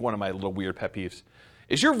 this is like one of my little weird pet peeves.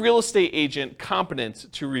 Is your real estate agent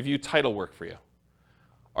competent to review title work for you?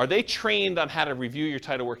 Are they trained on how to review your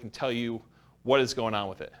title work and tell you what is going on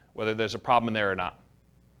with it, whether there's a problem in there or not?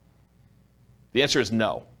 The answer is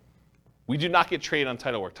no. We do not get trained on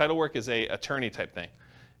title work. Title work is an attorney type thing.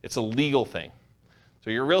 It's a legal thing. So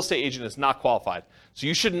your real estate agent is not qualified. So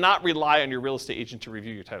you should not rely on your real estate agent to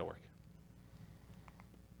review your title work.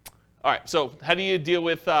 All right, so how do you deal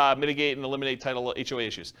with, mitigate and eliminate title HOA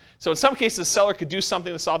issues? So in some cases, the seller could do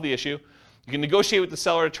something to solve the issue. You can negotiate with the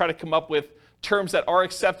seller to try to come up with terms that are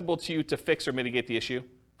acceptable to you to fix or mitigate the issue.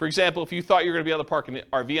 For example, if you thought you were going to be able to park an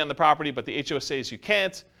RV on the property, but the HOA says you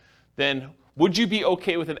can't, then would you be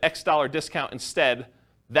okay with an X dollar discount instead?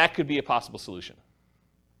 That could be a possible solution.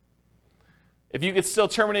 If you could still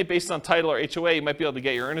terminate based on title or HOA, you might be able to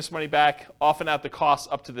get your earnest money back, often out the costs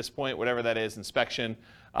up to this point, whatever that is, inspection,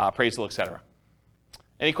 appraisal, etc.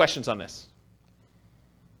 Any questions on this?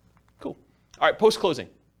 Cool. All right, post-closing.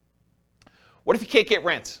 What if you can't get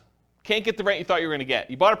rent? Can't get the rent you thought you were going to get?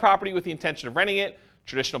 You bought a property with the intention of renting it,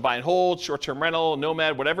 traditional buy and hold, short-term rental,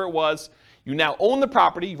 nomad, whatever it was. You now own the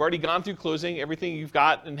property. You've already gone through closing, everything you've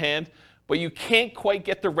got in hand, but you can't quite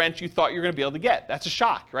get the rent you thought you were going to be able to get. That's a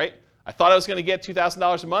shock, right? I thought I was going to get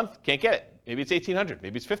 $2,000 a month. Can't get it. Maybe it's $1,800.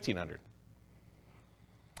 Maybe it's $1,500.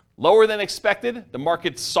 Lower than expected. The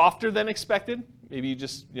market's softer than expected. Maybe you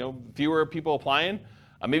just, fewer people applying.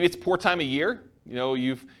 Maybe it's poor time of year.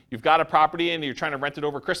 You've got a property and you're trying to rent it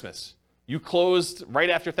over Christmas. You closed right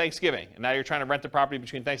after Thanksgiving, and now you're trying to rent the property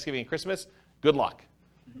between Thanksgiving and Christmas. Good luck.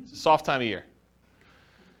 It's a soft time of year.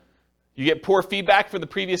 You get poor feedback from the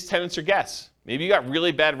previous tenants or guests. Maybe you got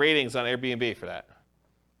really bad ratings on Airbnb for that.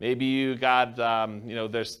 Maybe you got,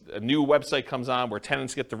 there's a new website comes on where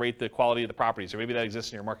tenants get to rate the quality of the properties, or maybe that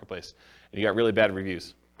exists in your marketplace, and you got really bad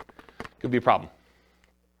reviews. Could be a problem.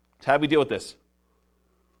 So how do we deal with this?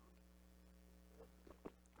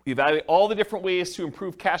 We evaluate all the different ways to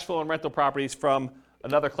improve cash flow on rental properties from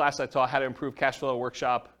another class I taught, How to Improve Cash Flow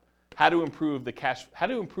Workshop, How to Improve Cash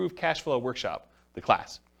Flow Workshop, the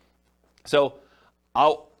class. So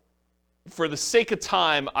for the sake of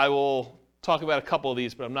time, I will talk about a couple of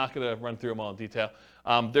these, but I'm not going to run through them all in detail.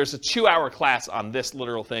 There's a 2-hour class on this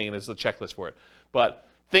literal thing, and there's a checklist for it. But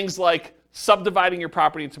things like subdividing your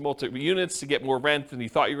property into multiple units to get more rent than you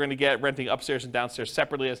thought you were going to get, renting upstairs and downstairs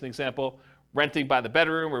separately as an example, renting by the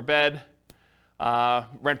bedroom or bed,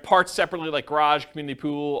 rent parts separately like garage, community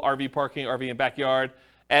pool, RV parking, RV and backyard,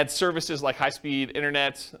 add services like high-speed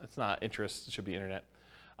internet. That's not interest, it should be internet.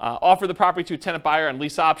 Offer the property to a tenant buyer on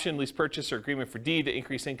lease option, lease purchase, or agreement for deed to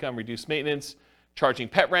increase income, reduce maintenance, charging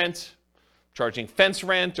pet rent, charging fence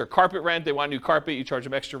rent or carpet rent. They want new carpet, you charge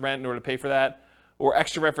them extra rent in order to pay for that, or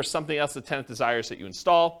extra rent for something else the tenant desires that you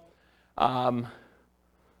install.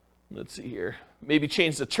 Let's see here. Maybe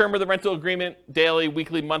change the term of the rental agreement, daily,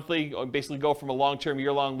 weekly, monthly, or basically go from a long-term,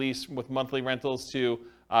 year-long lease with monthly rentals to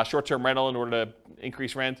short-term rental in order to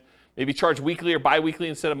increase rent. Maybe charge weekly or bi-weekly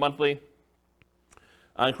instead of monthly.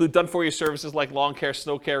 Include done-for-you services like lawn care,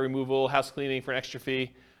 snow care, removal, house cleaning for an extra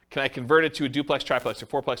fee. Can I convert it to a duplex, triplex, or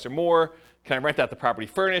fourplex or more? Can I rent out the property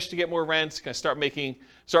furnished to get more rent? Can I start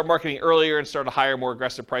marketing earlier and start a higher, more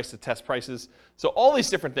aggressive price to test prices? So all these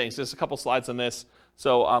different things. There's a couple slides on this.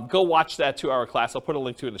 So go watch that 2-hour class. I'll put a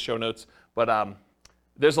link to it in the show notes. But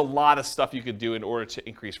there's a lot of stuff you could do in order to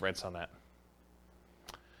increase rents on that.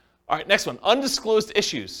 All right, next one, undisclosed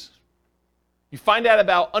issues. You find out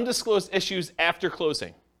about undisclosed issues after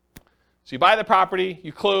closing. So you buy the property,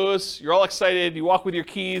 you close, you're all excited, you walk with your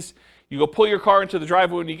keys, you go pull your car into the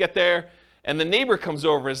driveway when you get there, and the neighbor comes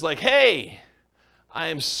over and is like, hey, I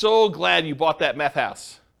am so glad you bought that meth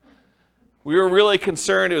house. We were really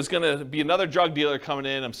concerned it was going to be another drug dealer coming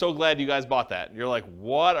in. I'm so glad you guys bought that. And you're like,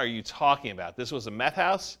 what are you talking about? This was a meth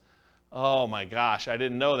house? Oh my gosh, I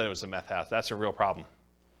didn't know that it was a meth house. That's a real problem.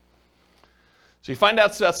 So you find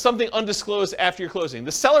out about something undisclosed after your closing.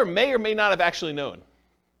 The seller may or may not have actually known.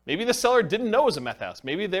 Maybe the seller didn't know it was a meth house.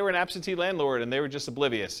 Maybe they were an absentee landlord and they were just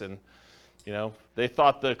oblivious, and they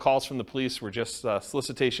thought the calls from the police were just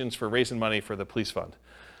solicitations for raising money for the police fund,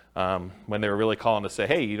 when they were really calling to say,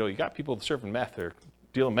 hey, you got people serving meth or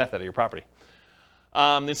dealing meth out of your property.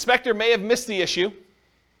 The inspector may have missed the issue.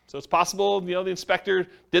 So it's possible, the inspector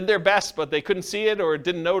did their best, but they couldn't see it or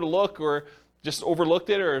didn't know to look or just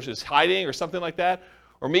overlooked it or was just hiding or something like that.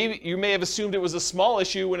 Or maybe you may have assumed it was a small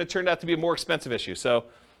issue when it turned out to be a more expensive issue. So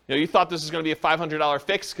you thought this was going to be a $500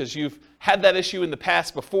 fix because you've had that issue in the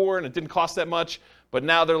past before and it didn't cost that much. But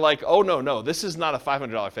now they're like, oh, no, this is not a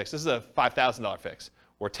 $500 fix. This is a $5,000 fix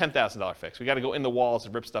or $10,000 fix. We got to go in the walls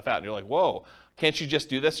and rip stuff out. And you're like, whoa, can't you just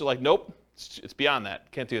do this? They're like, nope, it's beyond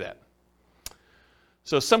that. Can't do that.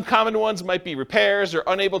 So some common ones might be repairs or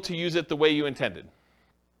unable to use it the way you intended.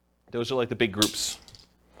 Those are like the big groups.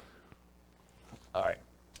 All right.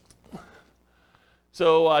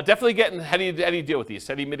 So definitely how do you deal with these?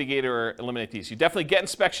 How do you mitigate or eliminate these? You definitely get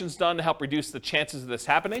inspections done to help reduce the chances of this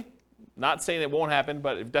happening. Not saying it won't happen,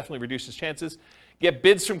 but it definitely reduces chances. Get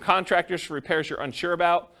bids from contractors for repairs you're unsure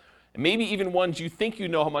about, and maybe even ones you think you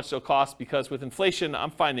know how much they'll cost, because with inflation,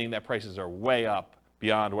 I'm finding that prices are way up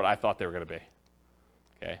beyond what I thought they were going to be.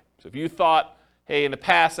 Okay, so if you thought, hey, in the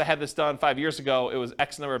past I had this done 5 years ago, it was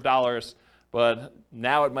X number of dollars, but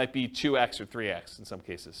now it might be 2X or 3X in some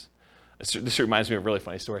cases. This reminds me of a really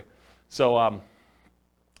funny story. So I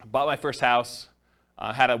bought my first house,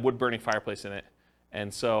 had a wood-burning fireplace in it,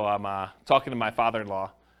 and so I'm talking to my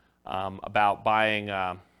father-in-law about buying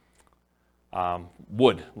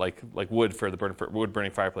wood, like wood for the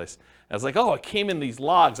wood-burning fireplace. And I was like, oh, it came in these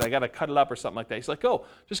logs. I got to cut it up or something like that. He's like, oh,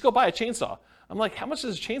 just go buy a chainsaw. I'm like, how much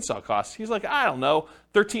does a chainsaw cost? He's like, I don't know,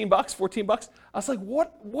 $13, $14. I was like,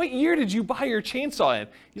 what year did you buy your chainsaw in?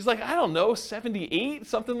 He's like, I don't know, 78,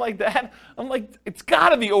 something like that. I'm like, it's got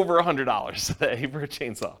to be over $100 today for a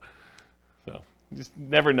chainsaw. So you just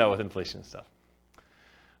never know with inflation and stuff.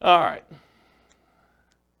 All right.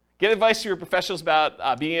 Get advice from your professionals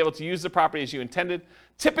about being able to use the property as you intended.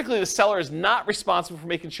 Typically, the seller is not responsible for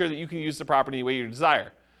making sure that you can use the property the way you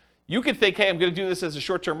desire. You could think, hey, I'm going to do this as a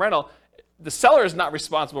short-term rental. The seller is not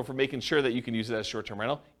responsible for making sure that you can use it as a short-term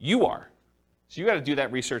rental. You are. So you got to do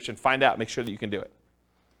that research and find out, make sure that you can do it.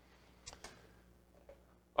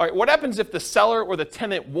 All right, what happens if the seller or the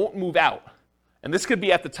tenant won't move out? And this could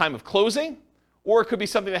be at the time of closing, or it could be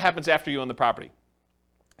something that happens after you own the property.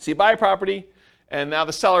 So you buy a property, and now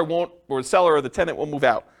the seller or the tenant won't move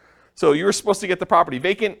out. So you were supposed to get the property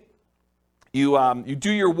vacant. You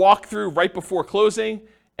do your walkthrough right before closing,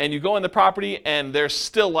 and you go in the property, and there's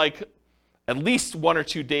still like at least 1 or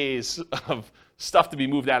 2 days of stuff to be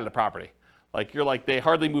moved out of the property. Like you're like, they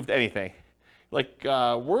hardly moved anything. Like,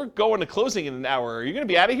 we're going to closing in an hour. Are you going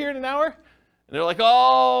to be out of here in an hour? And they're like,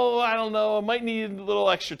 oh, I don't know. I might need a little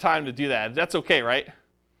extra time to do that. That's okay, right?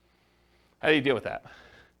 How do you deal with that?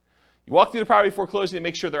 You walk through the property before closing to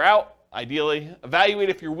make sure they're out, ideally. Evaluate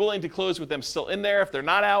if you're willing to close with them still in there. If they're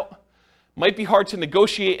not out, might be hard to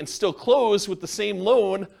negotiate and still close with the same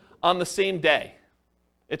loan on the same day.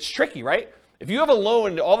 It's tricky, right? If you have a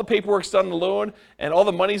loan, all the paperwork's done on the loan, and all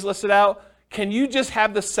the money's listed out, can you just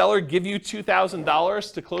have the seller give you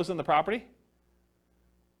 $2,000 to close on the property?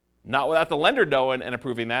 Not without the lender knowing and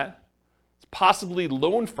approving that. It's possibly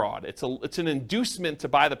loan fraud. It's an inducement to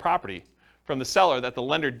buy the property from the seller that the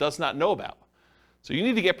lender does not know about. So you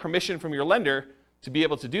need to get permission from your lender to be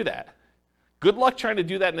able to do that. Good luck trying to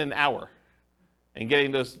do that in an hour and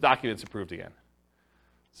getting those documents approved again.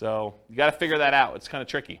 So you got to figure that out. It's kind of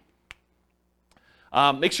tricky.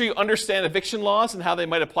 Make sure you understand eviction laws and how they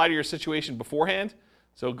might apply to your situation beforehand.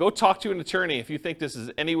 So go talk to an attorney if you think this is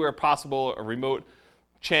anywhere possible, a remote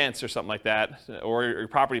chance or something like that, or your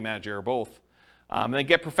property manager or both. And then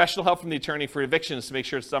get professional help from the attorney for evictions to make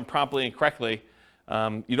sure it's done promptly and correctly.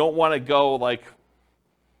 You don't want to go like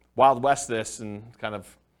Wild West this and kind of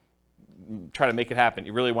try to make it happen.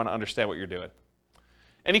 You really want to understand what you're doing.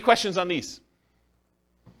 Any questions on these?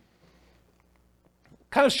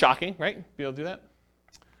 Kind of shocking, right? Be able to do that?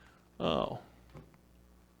 Oh.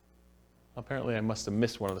 Apparently I must have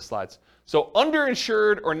missed one of the slides. So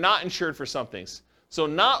underinsured or not insured for some things. So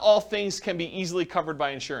not all things can be easily covered by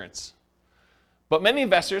insurance. But many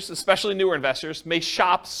investors, especially newer investors, may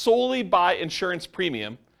shop solely by insurance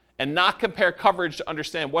premium and not compare coverage to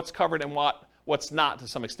understand what's covered and what's not to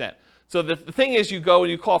some extent. So the thing is, you go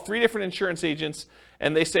and you call 3 different insurance agents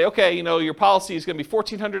and they say, okay, your policy is going to be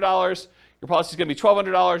 $1,400, your policy is going to be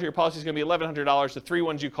 $1,200, your policy is going to be $1,100, the 3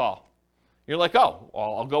 ones you call. You're like, oh,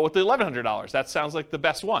 well, I'll go with the $1,100. That sounds like the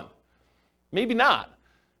best one. Maybe not.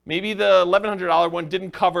 Maybe the $1,100 one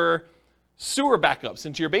didn't cover sewer backups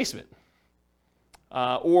into your basement.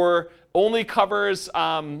 Or only covers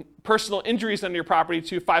personal injuries on your property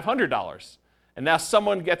to $500. And now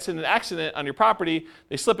someone gets in an accident on your property,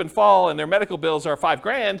 they slip and fall, and their medical bills are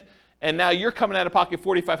 $5,000, and now you're coming out of pocket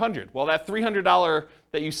 $4,500. Well, that $300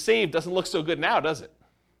 that you saved doesn't look so good now, does it?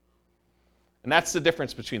 And that's the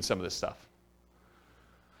difference between some of this stuff.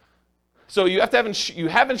 So you have to have you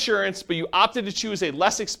have insurance, but you opted to choose a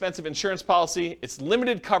less expensive insurance policy. It's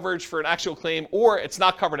limited coverage for an actual claim, or it's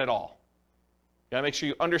not covered at all. You gotta make sure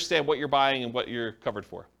you understand what you're buying and what you're covered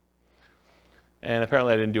for. And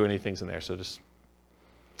apparently I didn't do any things in there, so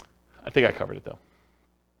I think I covered it though.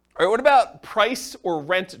 All right, what about price or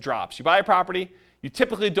rent drops? You buy a property, you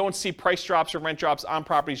typically don't see price drops or rent drops on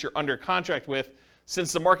properties you're under contract with,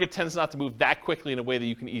 since the market tends not to move that quickly in a way that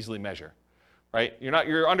you can easily measure, right?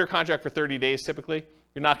 You're under contract for 30 days typically.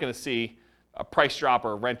 You're not going to see a price drop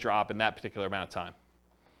or a rent drop in that particular amount of time.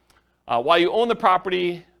 While you own the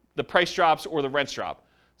property, the price drops or the rents drop.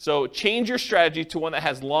 So change your strategy to one that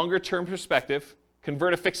has longer term perspective.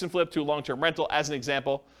 Convert a fix and flip to a long-term rental as an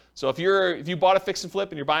example. So if you bought a fix and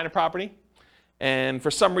flip and you're buying a property, and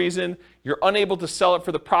for some reason you're unable to sell it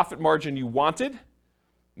for the profit margin you wanted,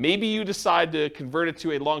 maybe you decide to convert it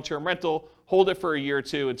to a long-term rental, hold it for a year or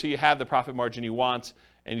two until you have the profit margin you want,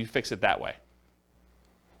 and you fix it that way.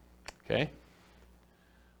 Okay.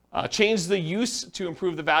 Change the use to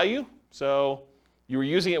improve the value. So you were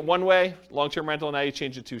using it one way, long-term rental, now you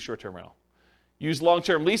change it to short-term rental. Use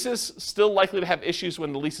long-term leases, still likely to have issues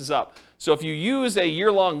when the lease is up. So if you use a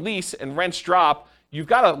year-long lease and rents drop, you've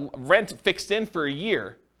got a rent fixed in for a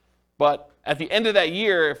year, but at the end of that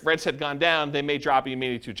year, if rents had gone down, they may drop and you may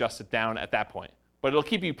need to adjust it down at that point. But it'll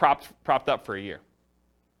keep you propped up for a year.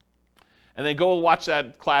 And then go watch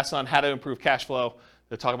that class on how to improve cash flow.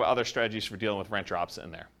 They'll talk about other strategies for dealing with rent drops in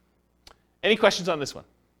there. Any questions on this one?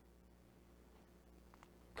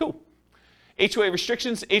 Cool. HOA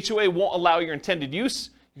restrictions. HOA won't allow your intended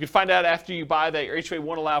use. You can find out after you buy that your HOA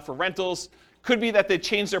won't allow for rentals. Could be that they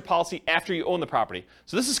change their policy after you own the property.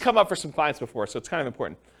 So this has come up for some clients before, so it's kind of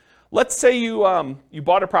important. Let's say you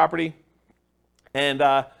bought a property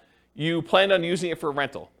and you planned on using it for a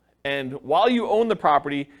rental. And while you own the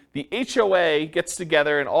property, the HOA gets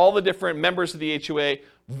together and all the different members of the HOA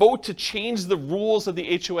vote to change the rules of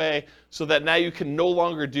the HOA so that now you can no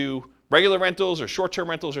longer do regular rentals or short-term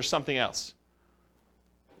rentals or something else.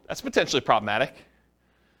 That's potentially problematic.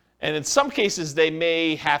 And in some cases, they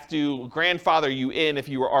may have to grandfather you in if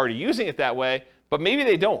you were already using it that way, but maybe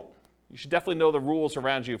they don't. You should definitely know the rules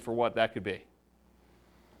around you for what that could be.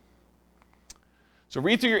 So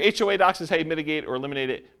read through your HOA docs is how you mitigate or eliminate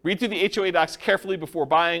it. Read through the HOA docs carefully before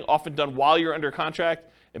buying, often done while you're under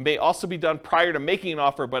contract. It may also be done prior to making an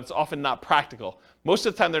offer, but it's often not practical. Most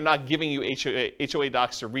of the time, they're not giving you HOA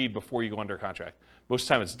docs to read before you go under contract. Most of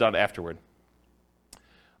the time, it's done afterward.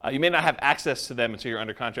 You may not have access to them until you're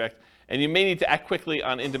under contract, and you may need to act quickly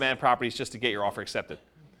on in-demand properties just to get your offer accepted.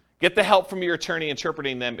 Get the help from your attorney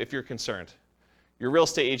interpreting them if you're concerned. Your real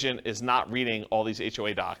estate agent is not reading all these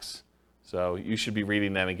HOA docs, so you should be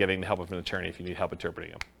reading them and getting the help of an attorney if you need help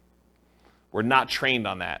interpreting them. We're not trained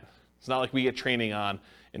on that. It's not like we get training on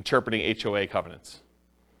interpreting HOA covenants.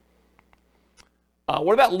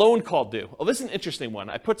 What about loan call due? Oh, this is an interesting one.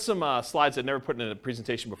 I put some slides I've never put in a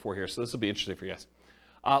presentation before here, so this will be interesting for you guys.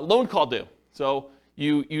 Loan call due. So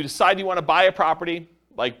you decide you want to buy a property,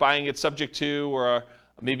 like buying it subject to, or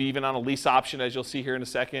maybe even on a lease option, as you'll see here in a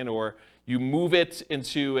second, or you move it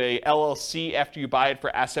into a LLC after you buy it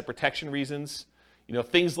for asset protection reasons. You know,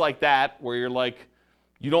 things like that, where you're like,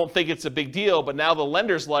 you don't think it's a big deal, but now the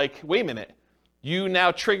lender's like, wait a minute, you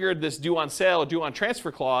now triggered this due on sale, due on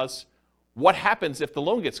transfer clause. What happens if the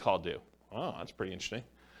loan gets called due? Oh, that's pretty interesting.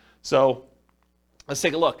 So let's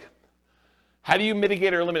take a look. How do you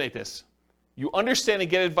mitigate or eliminate this? You understand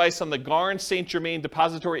and get advice on the Garn-St. Germain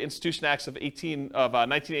Depository Institution Acts of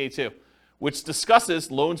 1982, which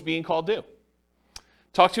discusses loans being called due.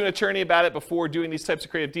 Talk to an attorney about it before doing these types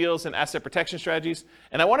of creative deals and asset protection strategies.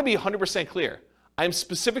 And I want to be 100% clear. I'm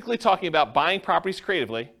specifically talking about buying properties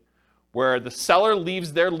creatively, where the seller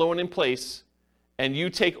leaves their loan in place and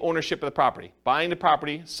you take ownership of the property. Buying the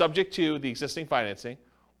property subject to the existing financing,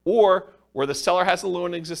 or where the seller has a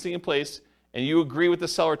loan existing in place and you agree with the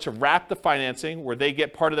seller to wrap the financing where they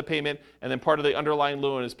get part of the payment and then part of the underlying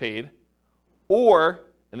loan is paid. Or,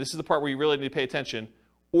 and this is the part where you really need to pay attention,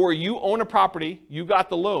 or you own a property, you got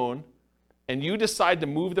the loan, and you decide to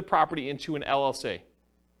move the property into an LLC.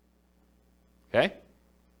 Okay?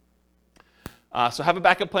 So have a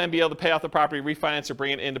backup plan, be able to pay off the property, refinance, or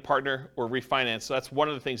bring it in to partner or refinance. So that's one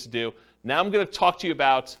of the things to do. Now I'm going to talk to you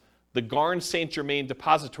about the Garn-St. Germain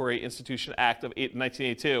Depository Institution Act of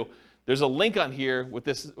 1982. There's a link on here with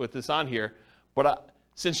this on here, but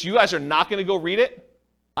since you guys are not going to go read it,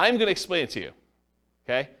 I'm going to explain it to you,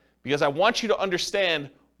 okay? Because I want you to understand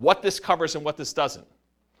what this covers and what this doesn't.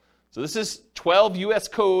 So this is 12 U.S.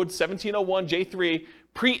 Code 1701 J3,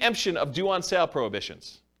 preemption of due on sale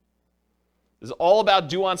prohibitions. This is all about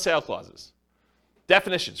due on sale clauses.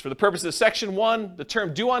 Definitions. For the purposes of Section 1, the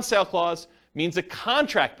term due on sale clause means a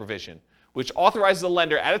contract provision which authorizes the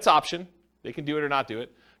lender at its option, they can do it or not do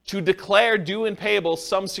it, to declare due and payable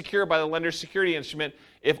sums secured by the lender's security instrument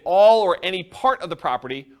if all or any part of the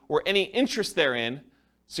property or any interest therein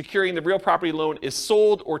securing the real property loan is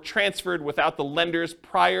sold or transferred without the lender's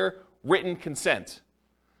prior written consent.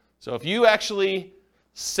 So if you actually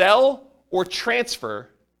sell or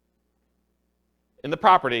transfer in the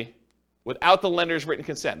property without the lender's written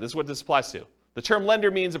consent, this is what this applies to. The term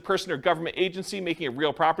lender means a person or government agency making a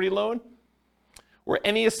real property loan, or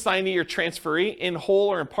any assignee or transferee in whole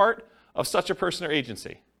or in part of such a person or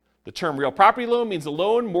agency. The term real property loan means a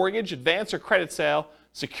loan, mortgage, advance, or credit sale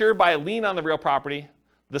secured by a lien on the real property,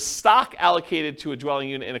 the stock allocated to a dwelling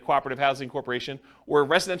unit in a cooperative housing corporation or a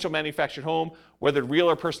residential manufactured home, whether real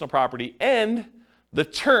or personal property, and the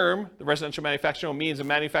term, the residential manufactured home, means a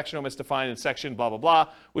manufactured home is defined in section blah, blah, blah,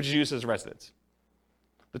 which is used as a residence.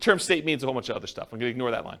 The term state means a whole bunch of other stuff. I'm going to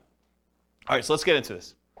ignore that line. All right, so let's get into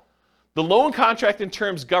this. The loan contract and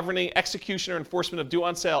terms governing execution or enforcement of due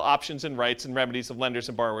on sale options and rights and remedies of lenders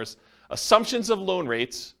and borrowers, assumptions of loan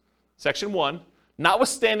rates, Section 1,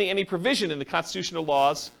 notwithstanding any provision in the constitutional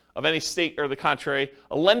laws of any state or the contrary,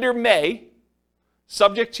 a lender may,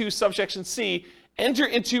 subject to subsection C, enter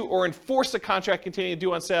into or enforce a contract containing a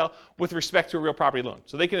due on sale with respect to a real property loan.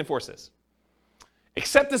 So they can enforce this.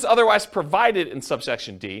 Except as otherwise provided in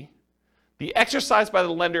subsection D, the exercise by the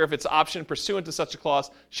lender of its option pursuant to such a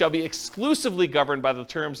clause shall be exclusively governed by the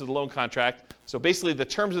terms of the loan contract. So basically the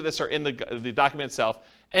terms of this are in the document itself,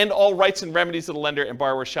 and all rights and remedies of the lender and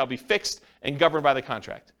borrower shall be fixed and governed by the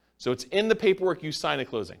contract. So it's in the paperwork you sign at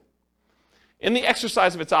closing. In the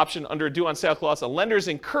exercise of its option under a due on sale clause, a lender is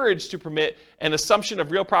encouraged to permit an assumption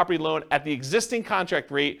of real property loan at the existing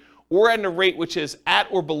contract rate or at a rate which is at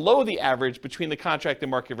or below the average between the contract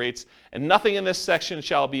and market rates, and nothing in this section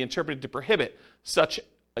shall be interpreted to prohibit such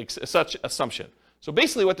assumption. So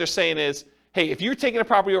basically what they're saying is, hey, if you're taking a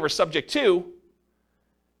property over subject to,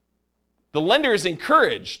 the lender is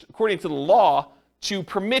encouraged, according to the law, to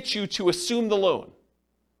permit you to assume the loan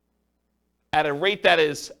at a rate that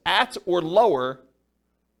is at or lower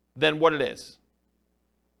than what it is.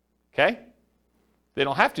 Okay? They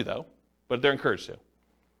don't have to, though, but they're encouraged to.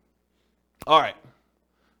 All right.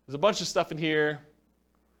 There's a bunch of stuff in here.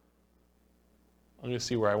 I'm going to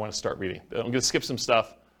see where I want to start reading. I'm going to skip some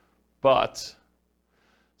stuff. But,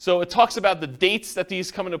 so it talks about the dates that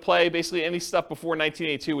these come into play, basically any stuff before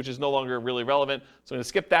 1982, which is no longer really relevant. So I'm going to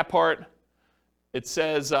skip that part. It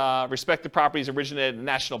says respective properties originated in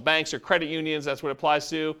national banks or credit unions. That's what it applies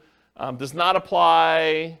to. Does not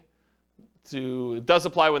apply to, it does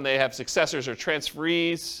apply when they have successors or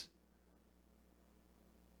transferees.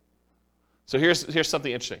 So here's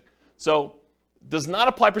something interesting. So does not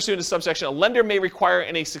apply pursuant to subsection. A lender may require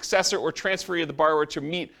in a successor or transferee of the borrower to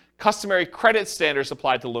meet customary credit standards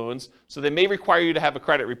applied to loans. So they may require you to have a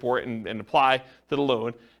credit report and apply to the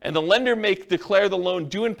loan. And the lender may declare the loan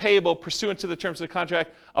due and payable pursuant to the terms of the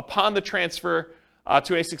contract upon the transfer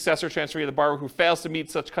to a successor or transferee of the borrower who fails to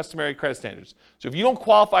meet such customary credit standards. So if you don't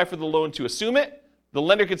qualify for the loan to assume it, the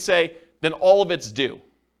lender could say, then all of it's due.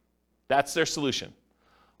 That's their solution.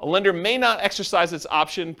 A lender may not exercise its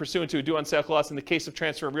option pursuant to a due on sale clause in the case of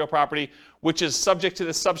transfer of real property, which is subject to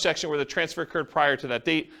this subsection where the transfer occurred prior to that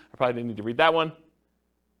date. I probably didn't need to read that one.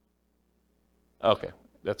 Okay,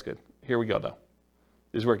 that's good. Here we go, though.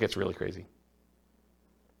 This is where it gets really crazy.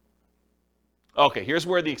 Okay, here's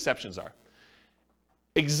where the exceptions are.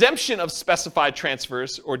 Exemption of specified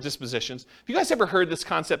transfers or dispositions. Have you guys ever heard this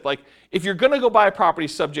concept? Like, if you're going to go buy a property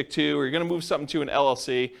subject to, or you're going to move something to an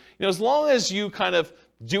LLC, as long as you kind of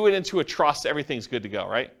do it into a trust, everything's good to go,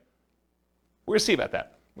 right? We're going to see about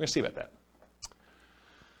that.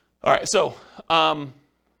 All right, so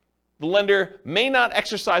the lender may not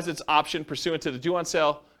exercise its option pursuant to the due on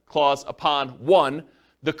sale clause upon 1,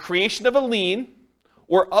 the creation of a lien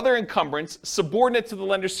or other encumbrance subordinate to the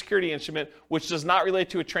lender's security instrument, which does not relate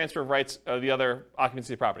to a transfer of rights of the other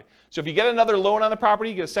occupancy of the property. So if you get another loan on the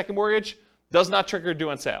property, you get a second mortgage, does not trigger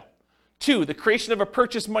due on sale. 2, the creation of a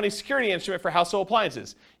purchase money security instrument for household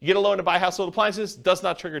appliances. You get a loan to buy household appliances, does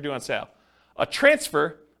not trigger due on sale. A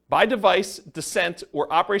transfer by device, descent,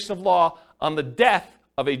 or operation of law on the death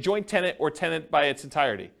of a joint tenant or tenant by its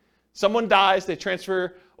entirety. Someone dies, they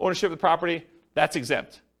transfer ownership of the property, that's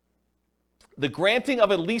exempt. The granting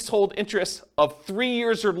of a leasehold interest of 3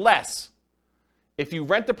 years or less. If you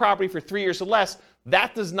rent the property for 3 years or less,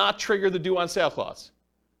 that does not trigger the due on sale clause.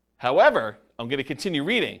 However, I'm going to continue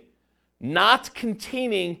reading. Not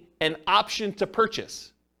containing an option to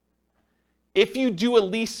purchase. If you do a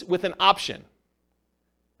lease with an option,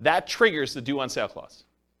 that triggers the due on sale clause.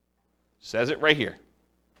 Says it right here.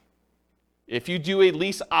 If you do a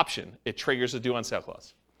lease option, it triggers the due on sale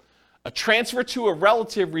clause. A transfer to a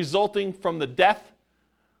relative resulting from the death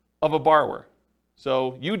of a borrower.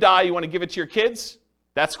 So you die, you want to give it to your kids,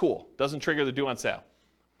 that's cool. Doesn't trigger the due on sale.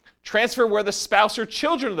 Transfer where the spouse or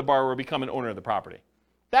children of the borrower become an owner of the property.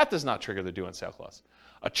 That does not trigger the due on sale clause.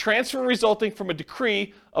 A transfer resulting from a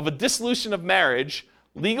decree of a dissolution of marriage,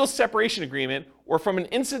 legal separation agreement, or from an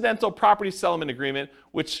incidental property settlement agreement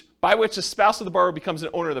by which the spouse of the borrower becomes an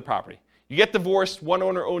owner of the property. You get divorced, one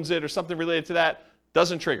owner owns it or something related to that,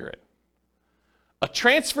 doesn't trigger it. A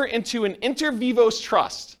transfer into an inter vivos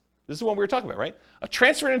trust. This is the one we were talking about, right? A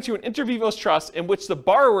transfer into an inter vivos trust in which the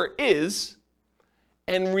borrower is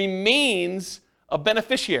and remains a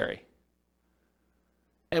beneficiary,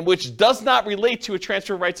 and which does not relate to a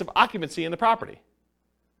transfer of rights of occupancy in the property.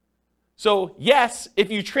 So yes, if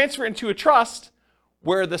you transfer into a trust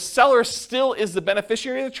where the seller still is the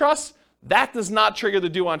beneficiary of the trust, that does not trigger the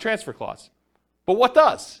due on transfer clause. But what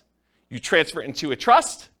does? You transfer into a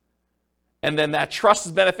trust, and then that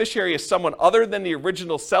trust's beneficiary is someone other than the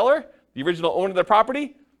original seller, the original owner of the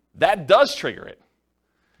property, that does trigger it.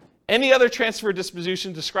 Any other transfer or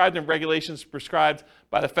disposition described in regulations prescribed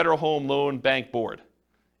by the Federal Home Loan Bank Board.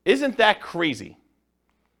 Isn't that crazy?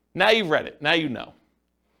 Now you've read it. Now you know.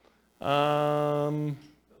 Doesn't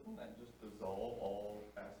that just dissolve all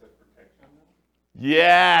asset protection?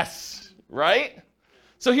 Yes, right?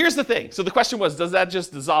 So here's the thing. So the question was, does that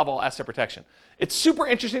just dissolve all asset protection? It's super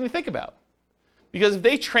interesting to think about. Because if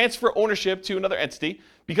they transfer ownership to another entity,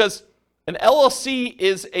 because an LLC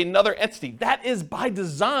is another entity, that is by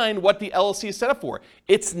design what the LLC is set up for.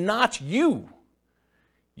 It's not you.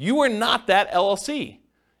 You are not that LLC.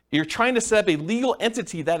 You're trying to set up a legal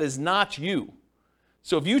entity that is not you.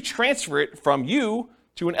 So if you transfer it from you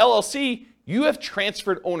to an LLC, you have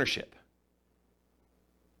transferred ownership.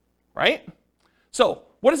 Right? So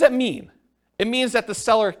what does that mean? It means that the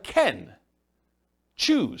seller can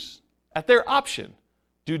choose at their option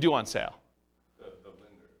do due on sale.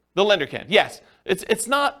 The lender can, yes. It's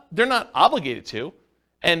not, they're not obligated to,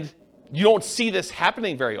 and you don't see this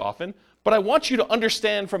happening very often, but I want you to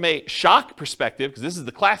understand from a shock perspective, because this is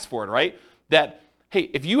the class for it, right? That, hey,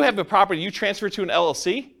 if you have a property you transfer to an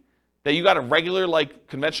LLC that you got a regular, like,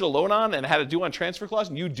 conventional loan on and had a due on transfer clause,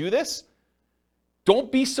 and you do this,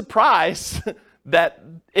 don't be surprised that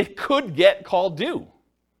it could get called due,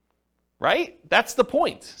 right? That's the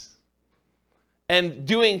point. And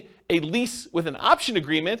doing a lease with an option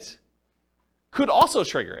agreement could also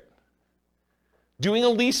trigger it. Doing a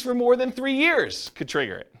lease for more than 3 years could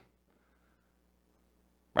trigger it.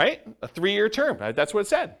 Right? A 3-year term. That's what it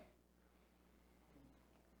said.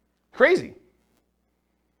 Crazy.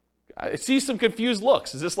 I see some confused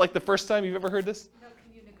looks. Is this like the first time you've ever heard this? No,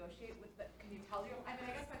 can you negotiate with the, can you tell your, I mean,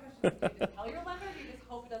 I guess my question is, can you just tell your lender, or do you just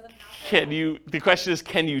hope it doesn't happen? The question is,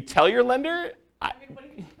 can you tell your lender? I mean, what do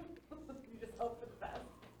you just hope for the best?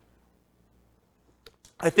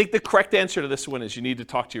 I think the correct answer to this one is you need to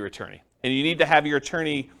talk to your attorney. And you need to have your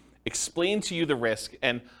attorney explain to you the risk.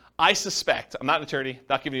 And I suspect, I'm not an attorney,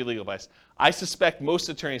 not giving you legal advice, I suspect most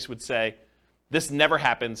attorneys would say, this never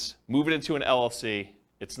happens, move it into an LLC,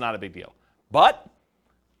 it's not a big deal. But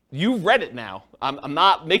you've read it now. I'm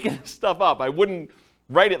not making this stuff up. I wouldn't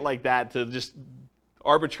write it like that to just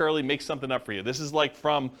arbitrarily make something up for you. This is like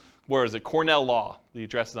from, where is it, Cornell Law. The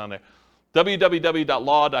address is on there.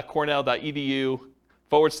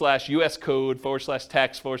 www.law.cornell.edu/US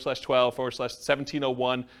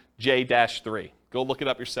code/text/12/1701J-3. Go look it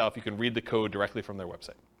up yourself. You can read the code directly from their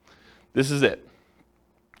website. This is it.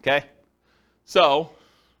 Okay? So,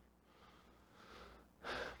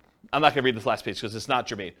 I'm not going to read this last page because it's not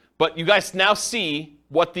germane. But you guys now see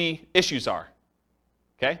what the issues are.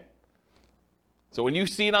 Okay? So when you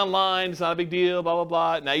see it online, it's not a big deal, blah, blah,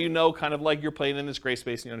 blah. Now you know kind of like you're playing in this gray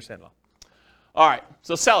space and you understand it all. All right,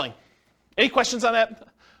 so selling. Any questions on that?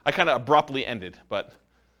 I kind of abruptly ended, but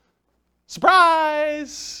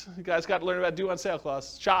surprise! You guys got to learn about due on sale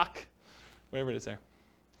clause. Shock. Whatever it is there.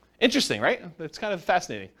 Interesting, right? It's kind of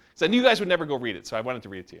fascinating. So I knew you guys would never go read it, so I wanted to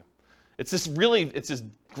read it to you. It's this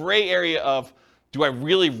gray area of, do I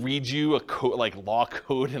really read you a code, like law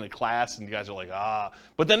code in a class? And you guys are like, ah.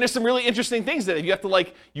 But then there's some really interesting things that you have to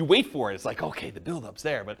like, you wait for it. It's like, okay, the build-up's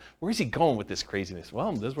there, but where's he going with this craziness?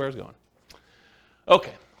 Well, this is where I was going.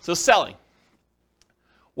 Okay, so selling.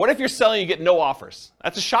 What if you're selling, you get no offers?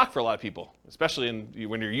 That's a shock for a lot of people, especially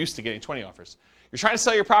when you're used to getting 20 offers. You're trying to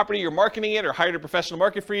sell your property, you're marketing it or hired a professional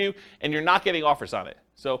market for you, and you're not getting offers on it.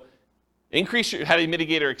 So how do you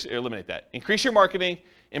mitigate or eliminate that? Increase your marketing,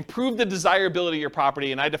 improve the desirability of your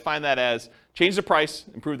property, and I define that as change the price,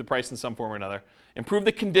 improve the price in some form or another, improve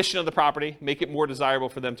the condition of the property, make it more desirable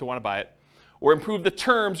for them to want to buy it, or improve the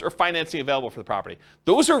terms or financing available for the property.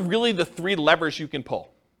 Those are really the three levers you can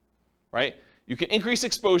pull, right? You can increase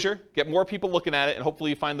exposure, get more people looking at it, and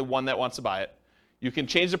hopefully you find the one that wants to buy it. You can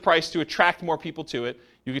change the price to attract more people to it.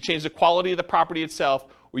 You can change the quality of the property itself,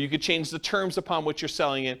 or you could change the terms upon which you're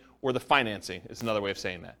selling it, or the financing is another way of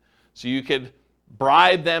saying that. So you could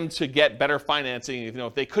bribe them to get better financing.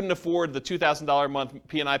 If they couldn't afford the $2,000 a month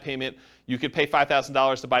P&I payment, you could pay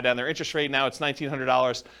 $5,000 to buy down their interest rate. Now it's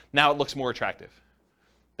 $1,900. Now it looks more attractive.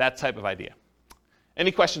 That type of idea.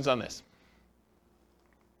 Any questions on this?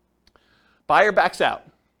 Buyer backs out.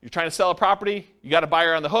 You're trying to sell a property. You got a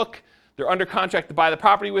buyer on the hook. They're under contract to buy the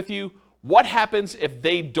property with you. What happens if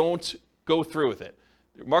they don't go through with it?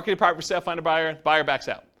 Marketed property for sale, find a buyer, buyer backs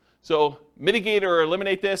out. So mitigate or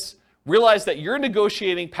eliminate this. Realize that your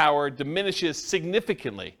negotiating power diminishes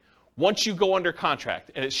significantly once you go under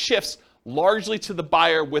contract, and it shifts largely to the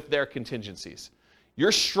buyer with their contingencies.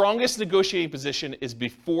 Your strongest negotiating position is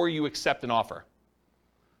before you accept an offer.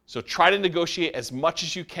 So try to negotiate as much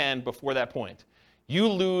as you can before that point. You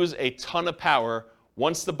lose a ton of power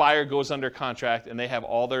once the buyer goes under contract and they have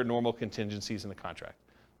all their normal contingencies in the contract.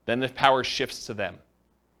 Then the power shifts to them.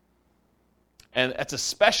 And that's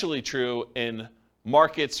especially true in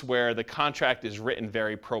markets where the contract is written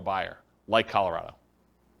very pro-buyer, like Colorado,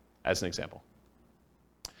 as an example.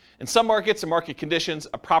 In some markets and market conditions,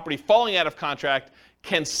 a property falling out of contract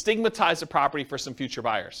can stigmatize a property for some future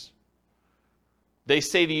buyers. They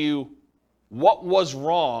say to you, what was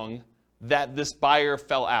wrong that this buyer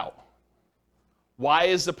fell out? Why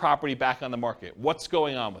is the property back on the market? What's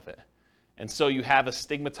going on with it? And so you have a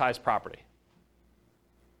stigmatized property.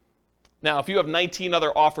 Now, if you have 19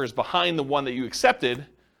 other offers behind the one that you accepted,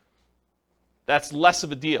 that's less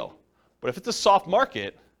of a deal. But if it's a soft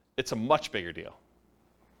market, it's a much bigger deal.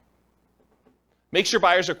 Make sure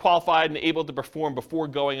buyers are qualified and able to perform before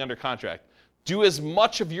going under contract. Do as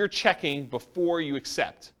much of your checking before you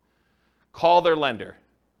accept. Call their lender.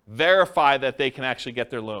 Verify that they can actually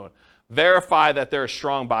get their loan. Verify that they're a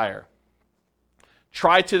strong buyer.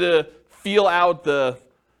 Try to feel out the,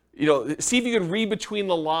 see if you can read between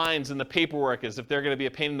the lines in the paperwork as if they're going to be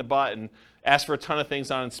a pain in the butt and ask for a ton of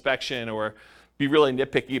things on inspection or be really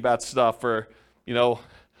nitpicky about stuff, or,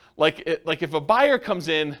 like if a buyer comes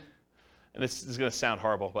in, and this is going to sound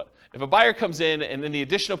horrible, but if a buyer comes in and in the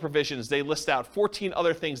additional provisions, they list out 14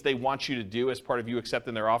 other things they want you to do as part of you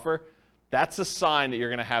accepting their offer, that's a sign that you're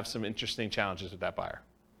going to have some interesting challenges with that buyer,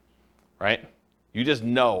 right? You just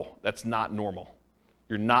know that's not normal.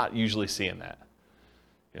 You're not usually seeing that.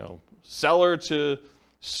 Seller to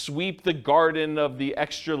sweep the garden of the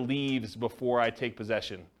extra leaves before I take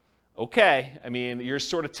possession. Okay, you're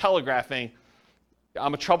sort of telegraphing,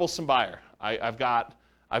 I'm a troublesome buyer. I've got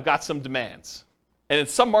some demands. And in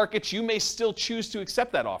some markets, you may still choose to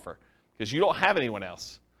accept that offer because you don't have anyone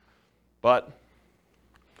else. But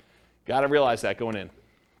got to realize that going in.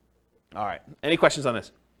 All right, any questions on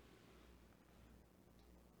this?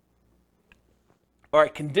 All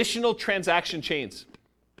right, conditional transaction chains.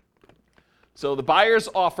 So the buyer's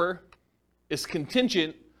offer is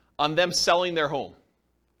contingent on them selling their home.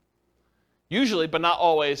 Usually, but not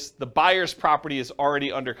always, the buyer's property is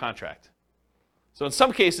already under contract. So in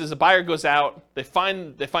some cases, a buyer goes out, they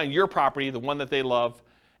find your property, the one that they love,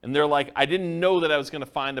 and they're like, I didn't know that I was going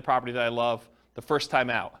to find the property that I love the first time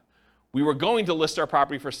out. We were going to list our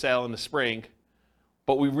property for sale in the spring,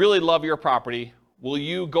 but we really love your property. Will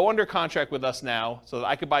you go under contract with us now so that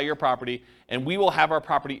I could buy your property, and we will have our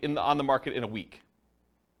property on the market in a week?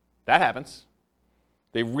 That happens.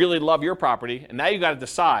 They really love your property, and now you got to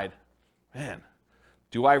decide, man,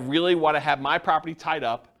 do I really want to have my property tied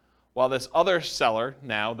up while this other seller,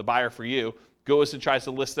 now the buyer for you, goes and tries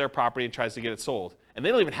to list their property and tries to get it sold? And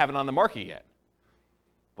they don't even have it on the market yet.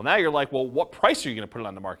 Well, now you're like, well, what price are you going to put it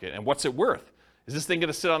on the market, and what's it worth? Is this thing going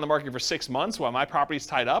to sit on the market for 6 months while my property's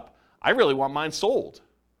tied up? I really want mine sold.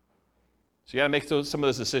 So you got to make some of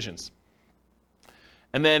those decisions.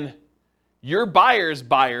 And then your buyers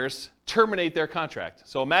terminate their contract.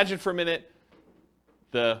 So imagine for a minute,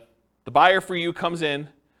 the buyer for you comes in.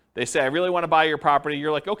 They say, I really want to buy your property.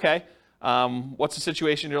 You're like, okay, what's the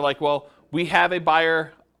situation? You're like, well, we have a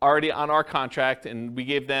buyer already on our contract, and we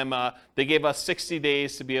gave them, they gave us 60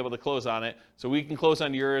 days to be able to close on it. So we can close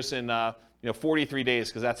on yours in 43 days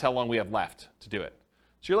because that's how long we have left to do it.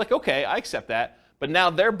 So you're like, okay, I accept that. But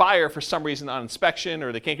now their buyer, for some reason on inspection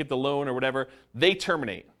or they can't get the loan or whatever, they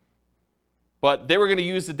terminate. But they were going to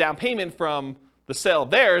use the down payment from the sale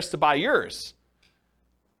of theirs to buy yours.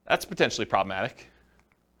 That's potentially problematic,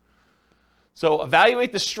 So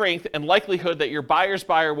evaluate the strength and likelihood that your buyer's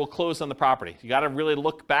buyer will close on the property. You got to really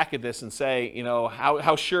look back at this and say,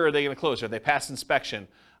 how sure are they going to close? Are they past inspection?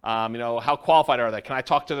 How qualified are they? Can I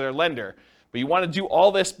talk to their lender? But you want to do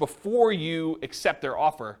all this before you accept their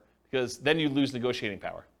offer, because then you lose negotiating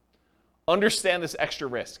power. Understand this extra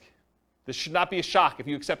risk. This should not be a shock. If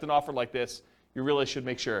you accept an offer like this, you really should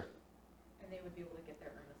make sure. And they would be able to get their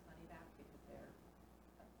earnest money back because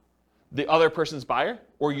The other person's buyer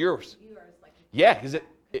or yours? yours, like. Yeah, because That's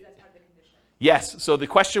part of the condition. yes. So the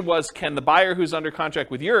question was, can the buyer who's under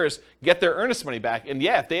contract with yours get their earnest money back? And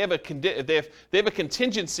yeah, if they have a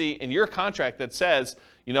contingency in your contract that says,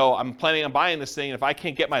 I'm planning on buying this thing, and if I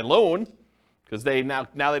can't get my loan, because they now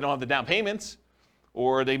they don't have the down payments,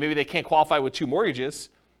 or maybe they can't qualify with 2 mortgages,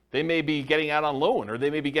 they may be getting out on loan, or they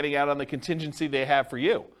may be getting out on the contingency they have for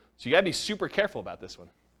you. So you got to be super careful about this one.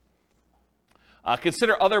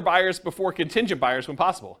 Consider other buyers before contingent buyers when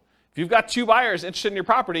possible. If you've got 2 buyers interested in your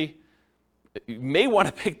property, you may want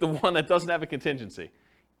to pick the one that doesn't have a contingency,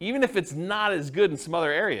 even if it's not as good in some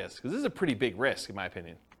other areas, because this is a pretty big risk, in my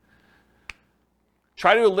opinion.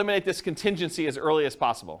 Try to eliminate this contingency as early as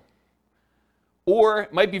possible. Or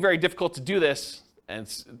it might be very difficult to do this, and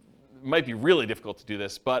it might be really difficult to do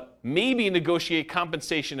this, but maybe negotiate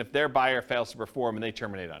compensation if their buyer fails to perform and they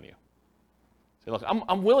terminate on you. Say, look,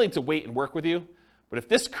 I'm willing to wait and work with you, but if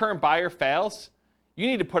this current buyer fails, you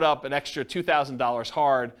need to put up an extra $2,000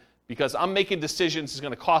 hard, because I'm making decisions. It's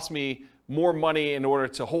going to cost me more money in order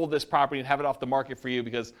to hold this property and have it off the market for you,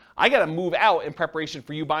 because I got to move out in preparation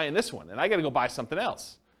for you buying this one, and I got to go buy something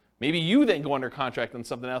else. Maybe you then go under contract on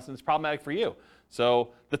something else and it's problematic for you.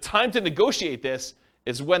 So the time to negotiate this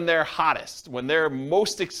is when they're hottest, when they're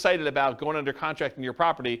most excited about going under contract in your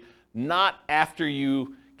property, not after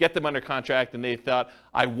you get them under contract and they thought,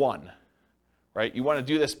 I won, right? You want to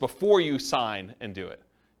do this before you sign and do it.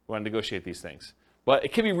 You want to negotiate these things. But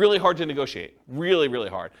it can be really hard to negotiate, really, really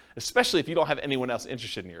hard, especially if you don't have anyone else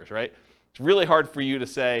interested in yours, right? It's really hard for you to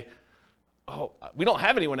say, oh, we don't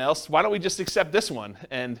have anyone else. Why don't we just accept this one?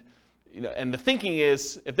 And the thinking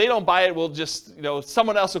is, if they don't buy it, we'll just,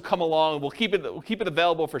 someone else will come along. We'll keep it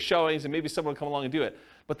available for showings, and maybe someone will come along and do it.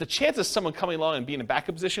 But the chance of someone coming along and being in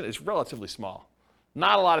backup position is relatively small.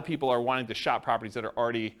 Not a lot of people are wanting to shop properties that are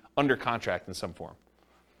already under contract in some form,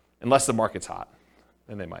 unless the market's hot,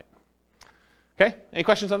 then they might. Okay, any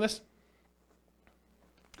questions on this?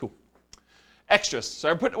 Cool. Extras. So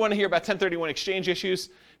I put one here about 1031 exchange issues.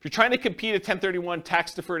 If you're trying to compete a 1031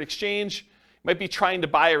 tax-deferred exchange, you might be trying to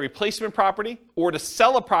buy a replacement property or to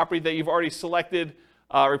sell a property that you've already selected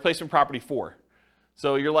a replacement property for.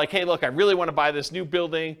 So you're like, hey, look, I really want to buy this new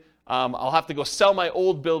building. I'll have to go sell my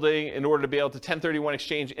old building in order to be able to 1031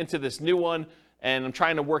 exchange into this new one, and I'm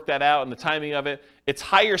trying to work that out and the timing of it. It's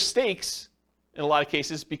higher stakes in a lot of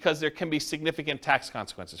cases because there can be significant tax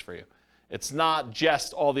consequences for you. It's not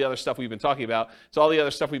just all the other stuff we've been talking about. It's all the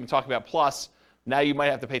other stuff we've been talking about, plus now you might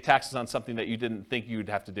have to pay taxes on something that you didn't think you would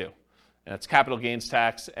have to do. And it's capital gains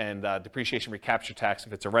tax and depreciation recapture tax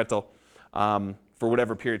if it's a rental for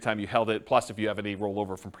whatever period of time you held it, plus if you have any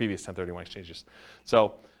rollover from previous 1031 exchanges.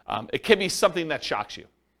 So it can be something that shocks you.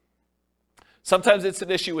 Sometimes it's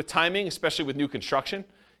an issue with timing, especially with new construction.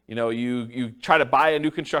 You try to buy a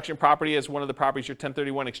new construction property as one of the properties you're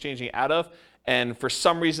 1031 exchanging out of, and for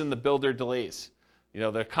some reason the builder delays.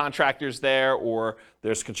 The contractor's there, or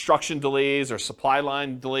there's construction delays or supply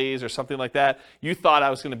line delays or something like that. You thought I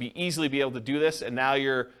was going to easily be able to do this, and now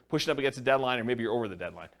you're pushing up against a deadline, or maybe you're over the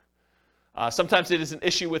deadline. Sometimes it is an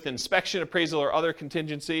issue with inspection, appraisal, or other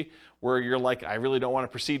contingency where you're like, I really don't want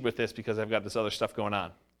to proceed with this because I've got this other stuff going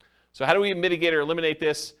on. So how do we mitigate or eliminate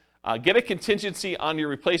this? Get a contingency on your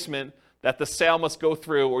replacement that the sale must go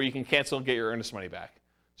through, or you can cancel and get your earnest money back.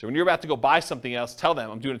 So when you're about to go buy something else, tell them,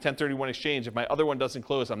 I'm doing a 1031 exchange. If my other one doesn't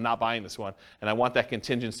close, I'm not buying this one. And I want that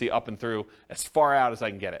contingency up and through as far out as I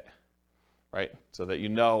can get it, right? So that you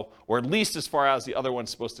know, or at least as far out as the other one's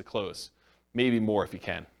supposed to close. Maybe more if you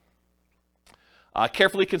can.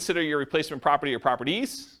 Carefully consider your replacement property or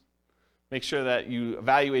properties. Make sure that you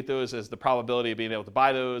evaluate those as the probability of being able to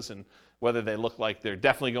buy those and whether they look like they're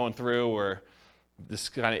definitely going through or this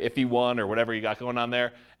kind of iffy one or whatever you got going on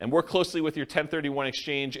there. And work closely with your 1031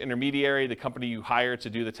 exchange intermediary, the company you hire to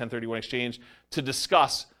do the 1031 exchange, to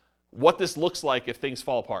discuss what this looks like if things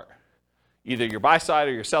fall apart. Either your buy side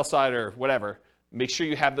or your sell side or whatever. Make sure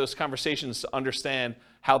you have those conversations to understand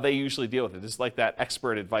how they usually deal with it. This is like that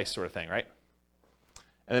expert advice sort of thing, right?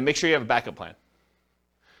 And then make sure you have a backup plan.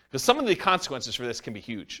 Because some of the consequences for this can be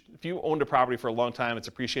huge. If you owned a property for a long time, it's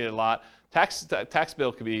appreciated a lot. Tax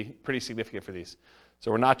bill could be pretty significant for these.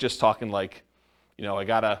 So we're not just talking like, I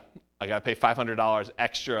got I got to pay $500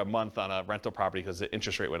 extra a month on a rental property because the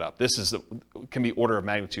interest rate went up. This can be orders of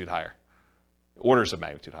magnitude higher,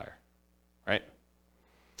 right?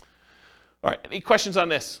 All right, any questions on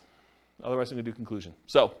this? Otherwise, I'm going to do conclusion.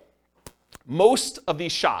 So, most of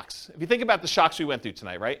these shocks, if you think about the shocks we went through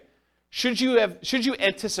tonight, right? Should you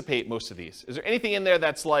anticipate most of these? Is there anything in there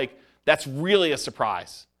that's really a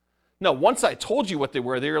surprise? No, once I told you what they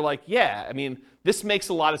were like, yeah, I mean, this makes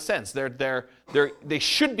a lot of sense. They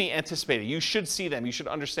should be anticipated. You should see them. You should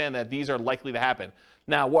understand that these are likely to happen.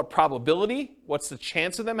 Now, what probability? What's the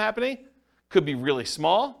chance of them happening? Could be really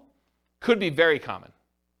small, could be very common,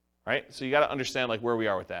 right? So you got to understand like where we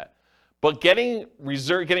are with that. But getting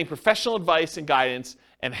professional advice and guidance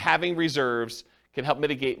and having reserves can help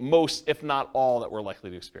mitigate most, if not all, that we're likely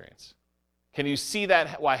to experience. Can you see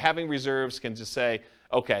that why having reserves can just say,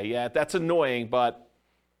 okay, yeah, that's annoying, but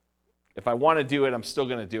if I want to do it, I'm still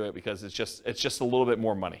going to do it because it's just a little bit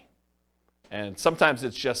more money. And sometimes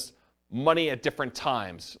it's just money at different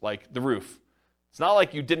times, like the roof. It's not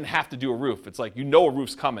like you didn't have to do a roof. It's like you know a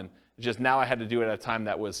roof's coming. It's just now I had to do it at a time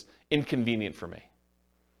that was inconvenient for me.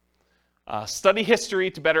 Study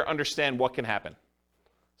history to better understand what can happen.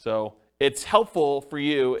 So it's helpful for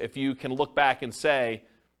you if you can look back and say,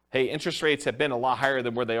 hey, interest rates have been a lot higher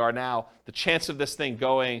than where they are now. The chance of this thing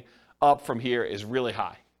going up from here is really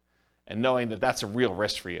high. And knowing that that's a real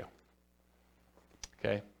risk for you.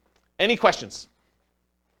 Okay? Any questions?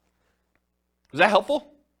 Was that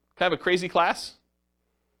helpful? Kind of a crazy class?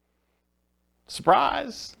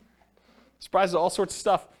 Surprise. Surprise at all sorts of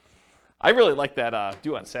stuff. I really like that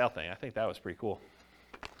due on sale thing. I think that was pretty cool.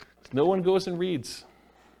 No one goes and reads.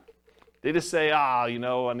 They just say, on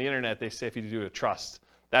the internet, they say if you do a trust,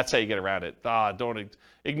 that's how you get around it. Don't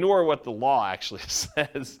ignore what the law actually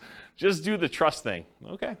says. Just do the trust thing.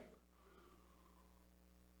 Okay.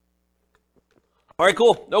 All right,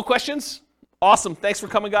 cool. No questions? Awesome. Thanks for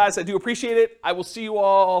coming, guys. I do appreciate it. I will see you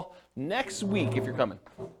all next week if you're coming.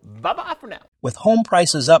 Bye-bye for now. With home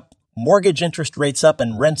prices up, mortgage interest rates up,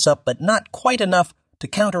 and rents up, but not quite enough to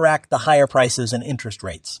counteract the higher prices and interest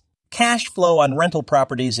rates. Cash flow on rental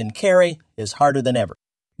properties in Cary is harder than ever.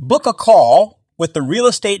 Book a call with the Real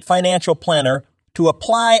Estate Financial Planner to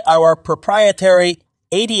apply our proprietary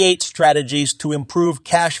 88 strategies to improve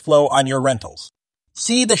cash flow on your rentals.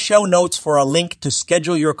 See the show notes for a link to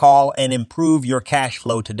schedule your call and improve your cash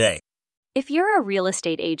flow today. If you're a real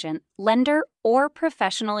estate agent, lender, or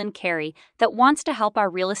professional in Cary that wants to help our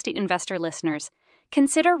real estate investor listeners,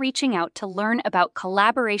 consider reaching out to learn about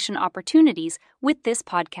collaboration opportunities with this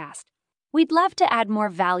podcast. We'd love to add more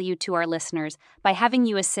value to our listeners by having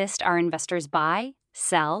you assist our investors buy,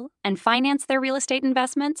 sell, and finance their real estate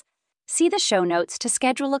investments. See the show notes to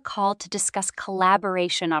schedule a call to discuss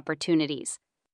collaboration opportunities.